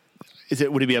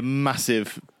 Would it be a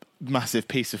massive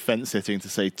piece of fence sitting to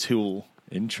say 2-2?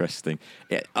 Interesting.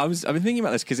 Yeah, I've been thinking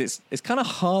about this because it's kind of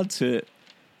hard to.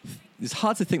 It's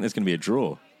hard to think there's going to be a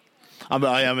draw.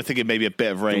 I am thinking maybe a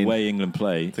bit of rain. The way England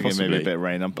play, thinking maybe a bit of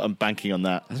rain. I'm banking on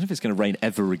that. I don't know if it's going to rain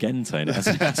ever again, Tony. It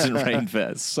hasn't rained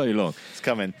for so long. It's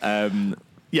coming.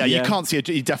 You can't see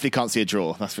you definitely can't see a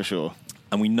draw. That's for sure.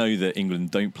 And we know that England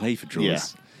don't play for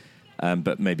draws. Yeah.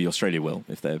 But maybe Australia will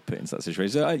if they're put into that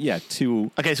situation. So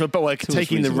 2. Okay, but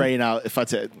taking the rain out. If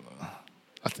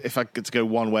I could go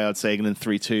one way, I'd say England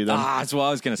 3-2. Then that's what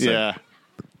I was going to say. Yeah.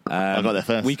 I got there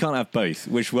first. We can't have both.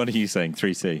 Which one are you saying?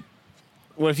 3-2.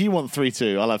 Well, if you want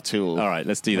 3-2, I'll have 2-2. All right,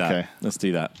 let's do that. Okay. Let's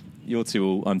do that. You're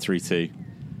 2-2, I'm 3-2.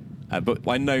 But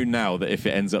I know now that if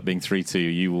it ends up being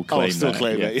 3-2, you will claim that. I'll still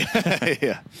claim it.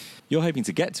 Yeah. You're hoping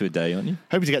to get to a day, aren't you?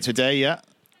 Hoping to get to a day, yeah.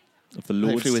 Of the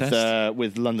Lord's Test.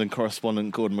 With London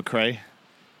correspondent Gordon McRae.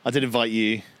 I did invite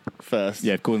you first.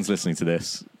 Yeah, if Gordon's listening to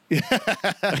this,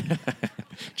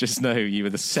 just know you were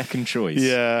the second choice.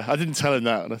 Yeah, I didn't tell him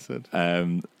that, and I said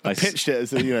I pitched it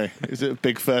as is it a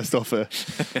big first offer?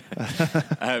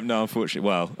 No, unfortunately.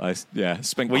 Well, I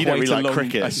spent you don't really like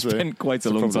cricket. I spent quite a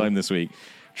long time this week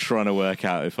trying to work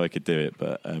out if I could do it,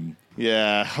 but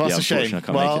that's a shame.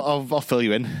 Well, I'll fill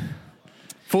you in.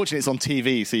 Fortunately, it's on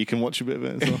TV, so you can watch a bit of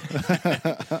it as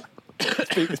well.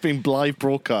 It's been live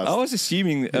broadcast. I was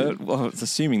assuming,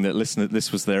 that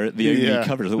this was the only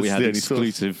coverage. I thought we had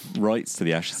exclusive rights to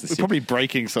the Ashes this year. We're probably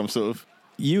breaking some sort of.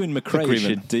 You and McRae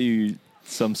should do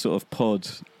some sort of pod.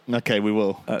 Okay, we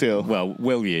will. Deal. Well,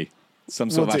 will you? Some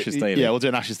sort of Ashes Daily. Yeah, we'll do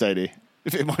an Ashes Daily.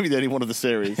 If it might be the only one of the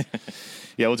series.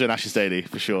 Yeah, we'll do an Ashes Daily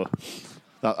for sure.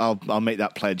 I'll make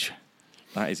that pledge.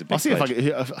 That is a big. I'll see pledge.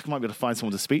 if I might be able to find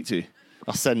someone to speak to.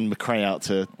 I'll send McRae out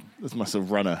as my sort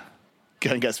of runner.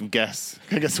 Go and get some guests.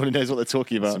 Go and get someone who knows what they're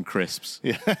talking about. Some crisps.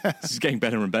 Yeah. This is getting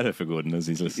better and better for Gordon as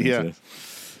he's listening to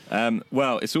this.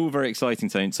 Well, it's all very exciting,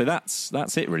 Tone. So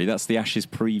that's it, really. That's the Ashes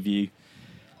preview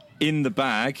in the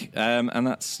bag. And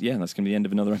that's going to be the end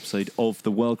of another episode of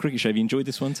the World Cricket Show. Have you enjoyed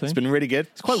this one, Tony? It's been really good.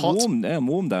 It's quite hot. warm. Yeah, I'm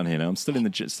warm down here now. I'm still in my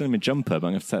jumper, but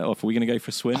I'm going to take it off. Are we going to go for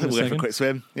a swim? We'll go for a quick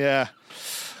swim. Yeah.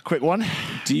 Quick one.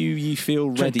 Do you feel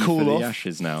ready cool for off? the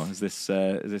Ashes now? Is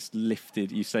this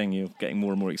lifted? You're saying you're getting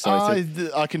more and more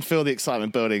excited? I can feel the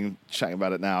excitement building, chatting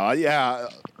about it now.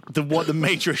 The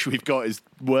major issue we've got is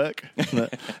work.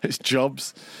 It's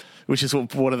jobs, which is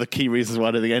one of the key reasons why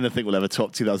I don't think anything will ever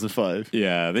top 2005.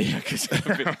 Yeah,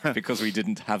 because we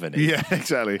didn't have any. Yeah,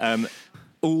 exactly.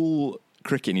 All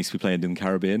cricket needs to be played in the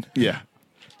Caribbean. Yeah.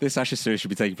 This Ashes series should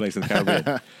be taking place in the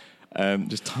Caribbean.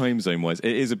 Just time zone wise,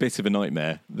 it is a bit of a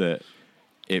nightmare that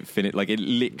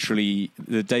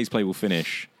the day's play will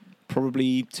finish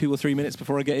probably 2 or 3 minutes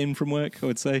before I get in from work, I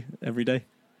would say, every day.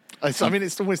 It's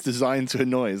almost designed to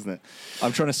annoy, isn't it?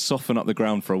 I'm trying to soften up the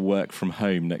ground for a work from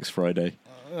home next Friday.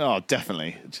 Oh,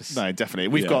 definitely. Definitely.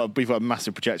 We've got a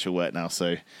massive projector work now,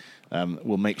 so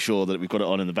we'll make sure that we've got it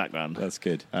on in the background. That's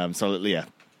good.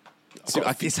 So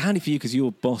it's handy for you because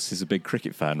your boss is a big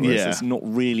cricket fan, whereas it's not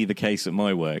really the case at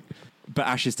my work. But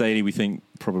Ashes Daily, we think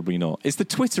probably not. Is the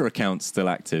Twitter account still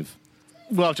active?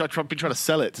 Well, I've been trying to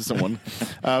sell it to someone.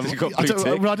 I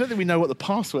don't think we know what the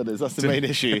password is. That's the main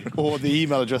issue, or the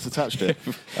email address attached to it.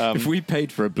 If we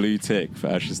paid for a blue tick for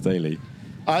Ashes Daily,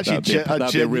 that'd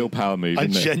be a real power move. I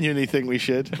genuinely think we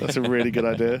should. That's a really good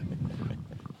idea.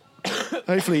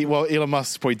 Hopefully, Elon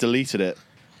Musk's probably deleted it.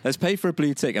 Let's pay for a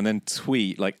blue tick and then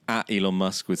tweet at Elon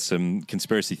Musk with some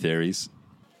conspiracy theories.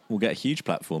 We'll get a huge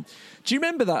platform. Do you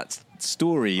remember that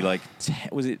story?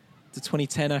 Was it the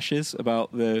 2010 Ashes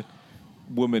about the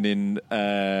woman in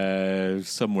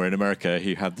somewhere in America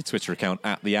who had the Twitter account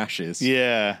at the Ashes?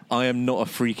 Yeah. I am not a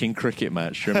freaking cricket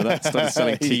match. Remember that? Started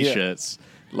selling T-shirts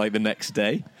the next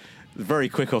day. Very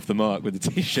quick off the mark with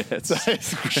the T-shirts,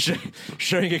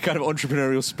 showing a kind of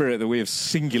entrepreneurial spirit that we have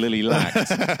singularly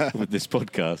lacked with this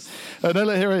podcast. No,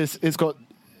 look, here it is.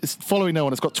 It's following no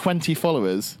one. It's got 20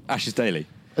 followers. Ashes Daily.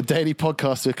 A daily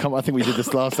podcast I think we did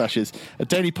this last Ashes. A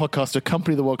daily podcast to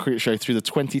accompany the World Cricket Show through the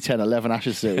 2010-11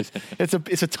 Ashes series.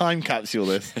 It's a time capsule.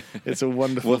 This. It's a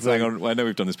wonderful thing. Hang on, I know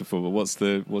we've done this before, but what's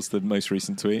the most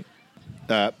recent tweet?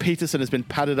 Peterson has been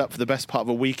padded up for the best part of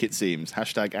a week. It seems.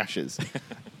 #Ashes.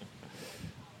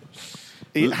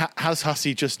 Has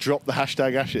Hussey just dropped the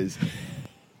 #Ashes?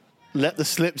 Let the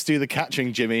slips do the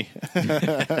catching, Jimmy.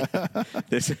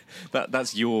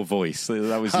 That's your voice.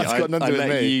 That was got nothing to do with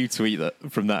let me. you tweet that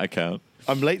from that account.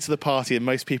 I'm late to the party and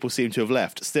most people seem to have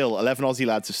left. Still, 11 Aussie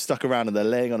lads have stuck around and they're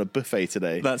laying on a buffet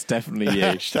today. That's definitely you.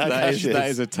 That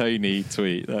is a Tony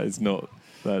tweet. That is not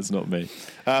me.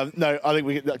 No, I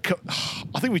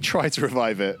think we tried to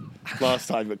revive it last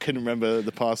time, but couldn't remember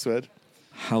the password.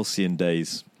 Halcyon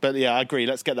days. But yeah, I agree.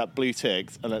 Let's get that blue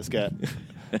ticked and let's get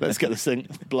this thing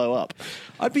blow up.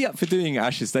 I'd be up for doing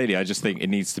Ashes Daily. I just think it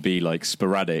needs to be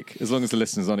sporadic, as long as the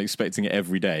listeners aren't expecting it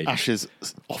every day. Ashes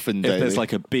often daily. If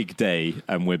there's a big day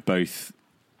and we're both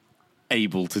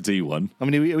able to do one. I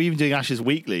mean, are we even doing Ashes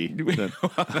weekly?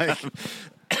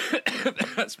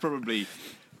 That's probably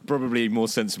more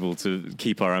sensible to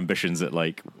keep our ambitions at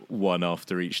one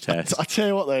after each test. I tell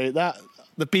you what though,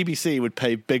 the BBC would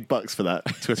pay big bucks for that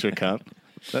Twitter account.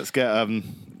 Let's get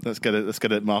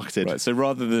it marketed. Right, so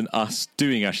rather than us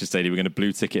doing Ashes Daily, we're going to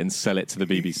blue tick it and sell it to the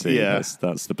BBC. Yeah.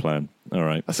 That's the plan. All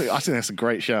right. I think that's a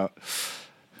great shout.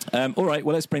 All right,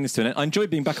 well, let's bring this to an end. I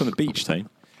enjoyed being back on the beach, Tane.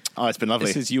 Oh, it's been lovely.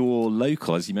 This is your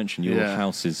local, as you mentioned. Your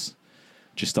house is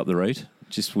just up the road.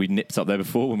 We nipped up there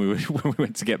before when we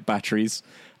went to get batteries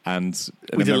and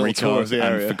we did a memory little tour card of the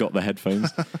and area. forgot the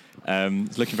headphones.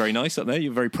 It's looking very nice up there.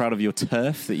 You're very proud of your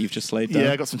turf that you've just laid down.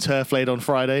 Yeah, I got some turf laid on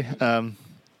Friday.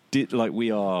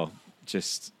 We are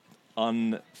just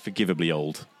unforgivably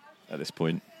old at this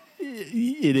point.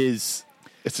 It is.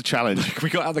 It's a challenge. We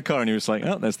got out of the car and he was like,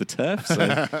 "Oh, there's the turf."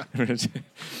 So it's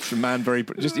a man you're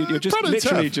just Proud of the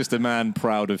literally turf. just a man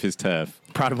proud of his turf.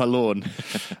 Proud of my lawn.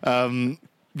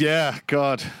 Yeah,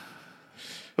 God.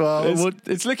 Well,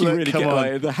 It's looking really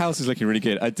good. The house is looking really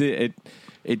good.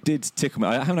 It did tickle me.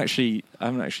 I haven't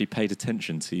actually paid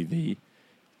attention to the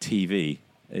TV.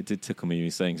 It did tickle me. You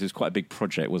were saying 'cause it was quite a big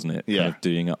project, wasn't it? Yeah. Kind of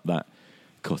doing up that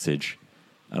cottage.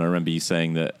 And I remember you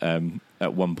saying that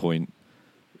at one point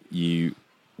you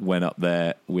went up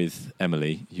there with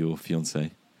Emily, your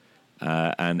fiance,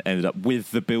 and ended up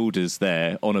with the builders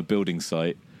there on a building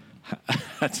site.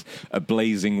 Had a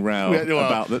blazing row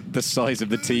about the size of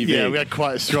the TV. Yeah, we had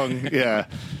quite a strong. Yeah,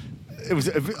 it was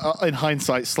in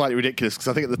hindsight slightly ridiculous because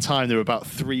I think at the time there were about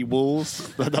 3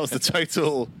 walls. That was the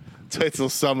total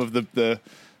sum of the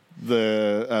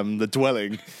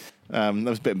dwelling. That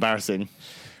was a bit embarrassing.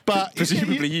 But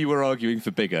Presumably you were arguing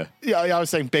for bigger. Yeah, I was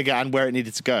saying bigger and where it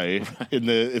needed to go in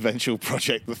the eventual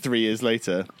project 3 years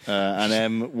later. And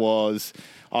Em was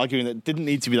arguing that it didn't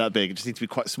need to be that big. It just needed to be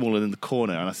quite smaller than the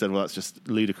corner. And I said, well, that's just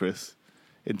ludicrous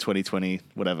in 2020,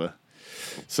 whatever.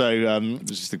 So It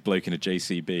was just a bloke in a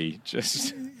JCB,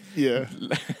 just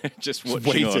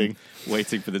watching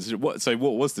waiting for the decision. So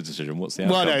what was the decision? What's the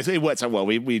outcome? Well, no, it worked out well.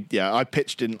 I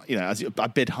pitched in, I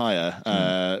bid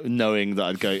higher, knowing that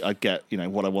I'd get,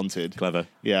 what I wanted. Clever.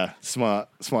 Yeah, smart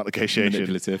negotiation.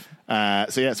 Manipulative.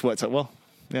 It's worked out well.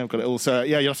 Yeah, I've got it all. So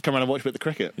you'll have to come around and watch a bit of the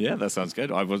cricket. Yeah, that sounds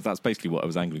good. That's basically what I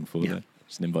was angling for. Yeah. There.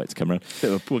 Just an invite to come around.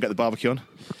 We'll get the barbecue on.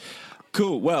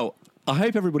 Cool. Well, I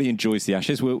hope everybody enjoys the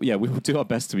Ashes. We will do our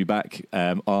best to be back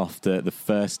after the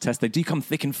first test. They do come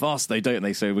thick and fast, though, don't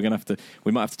they? So we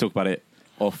might have to talk about it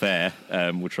off air.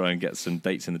 We'll try and get some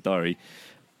dates in the diary.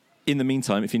 In the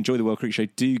meantime, if you enjoy the World Cricket Show,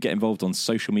 do get involved on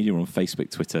social media. We're on Facebook,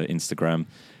 Twitter, Instagram.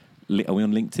 Are we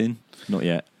on LinkedIn? Not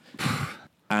yet.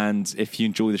 And if you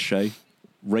enjoy the show,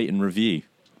 rate and review.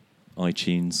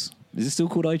 iTunes. Is it still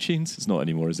called iTunes? It's not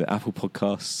anymore, is it? Apple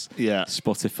Podcasts. Yeah.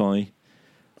 Spotify.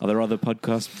 Are there other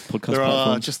podcast there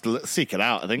platforms? Are. Just seek it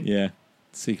out, I think. Yeah.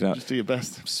 Seek it out. Just do your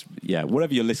best. Yeah,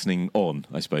 whatever you're listening on,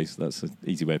 I suppose. That's an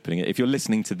easy way of putting it. If you're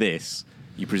listening to this,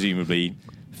 you presumably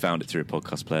found it through a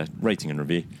podcast player. Rating and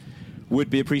review would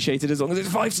be appreciated as long as it's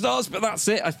 5 stars, but that's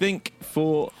it. I think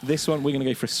for this one, we're going to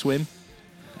go for a swim.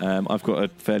 I've got a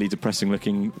fairly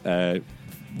depressing-looking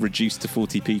reduced to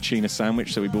 40p tuna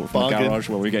sandwich that we bought from the garage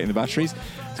while we were getting the batteries.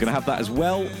 It's going to have that as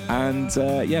well. And,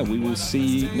 we will see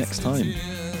you next time.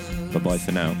 Bye-bye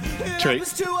for now. Treat.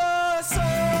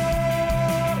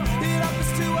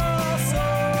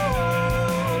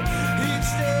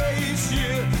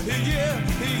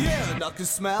 I can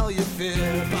smell your fear.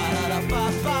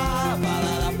 Ba-da-da-ba-ba,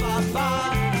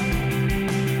 ba-da-da-ba-ba.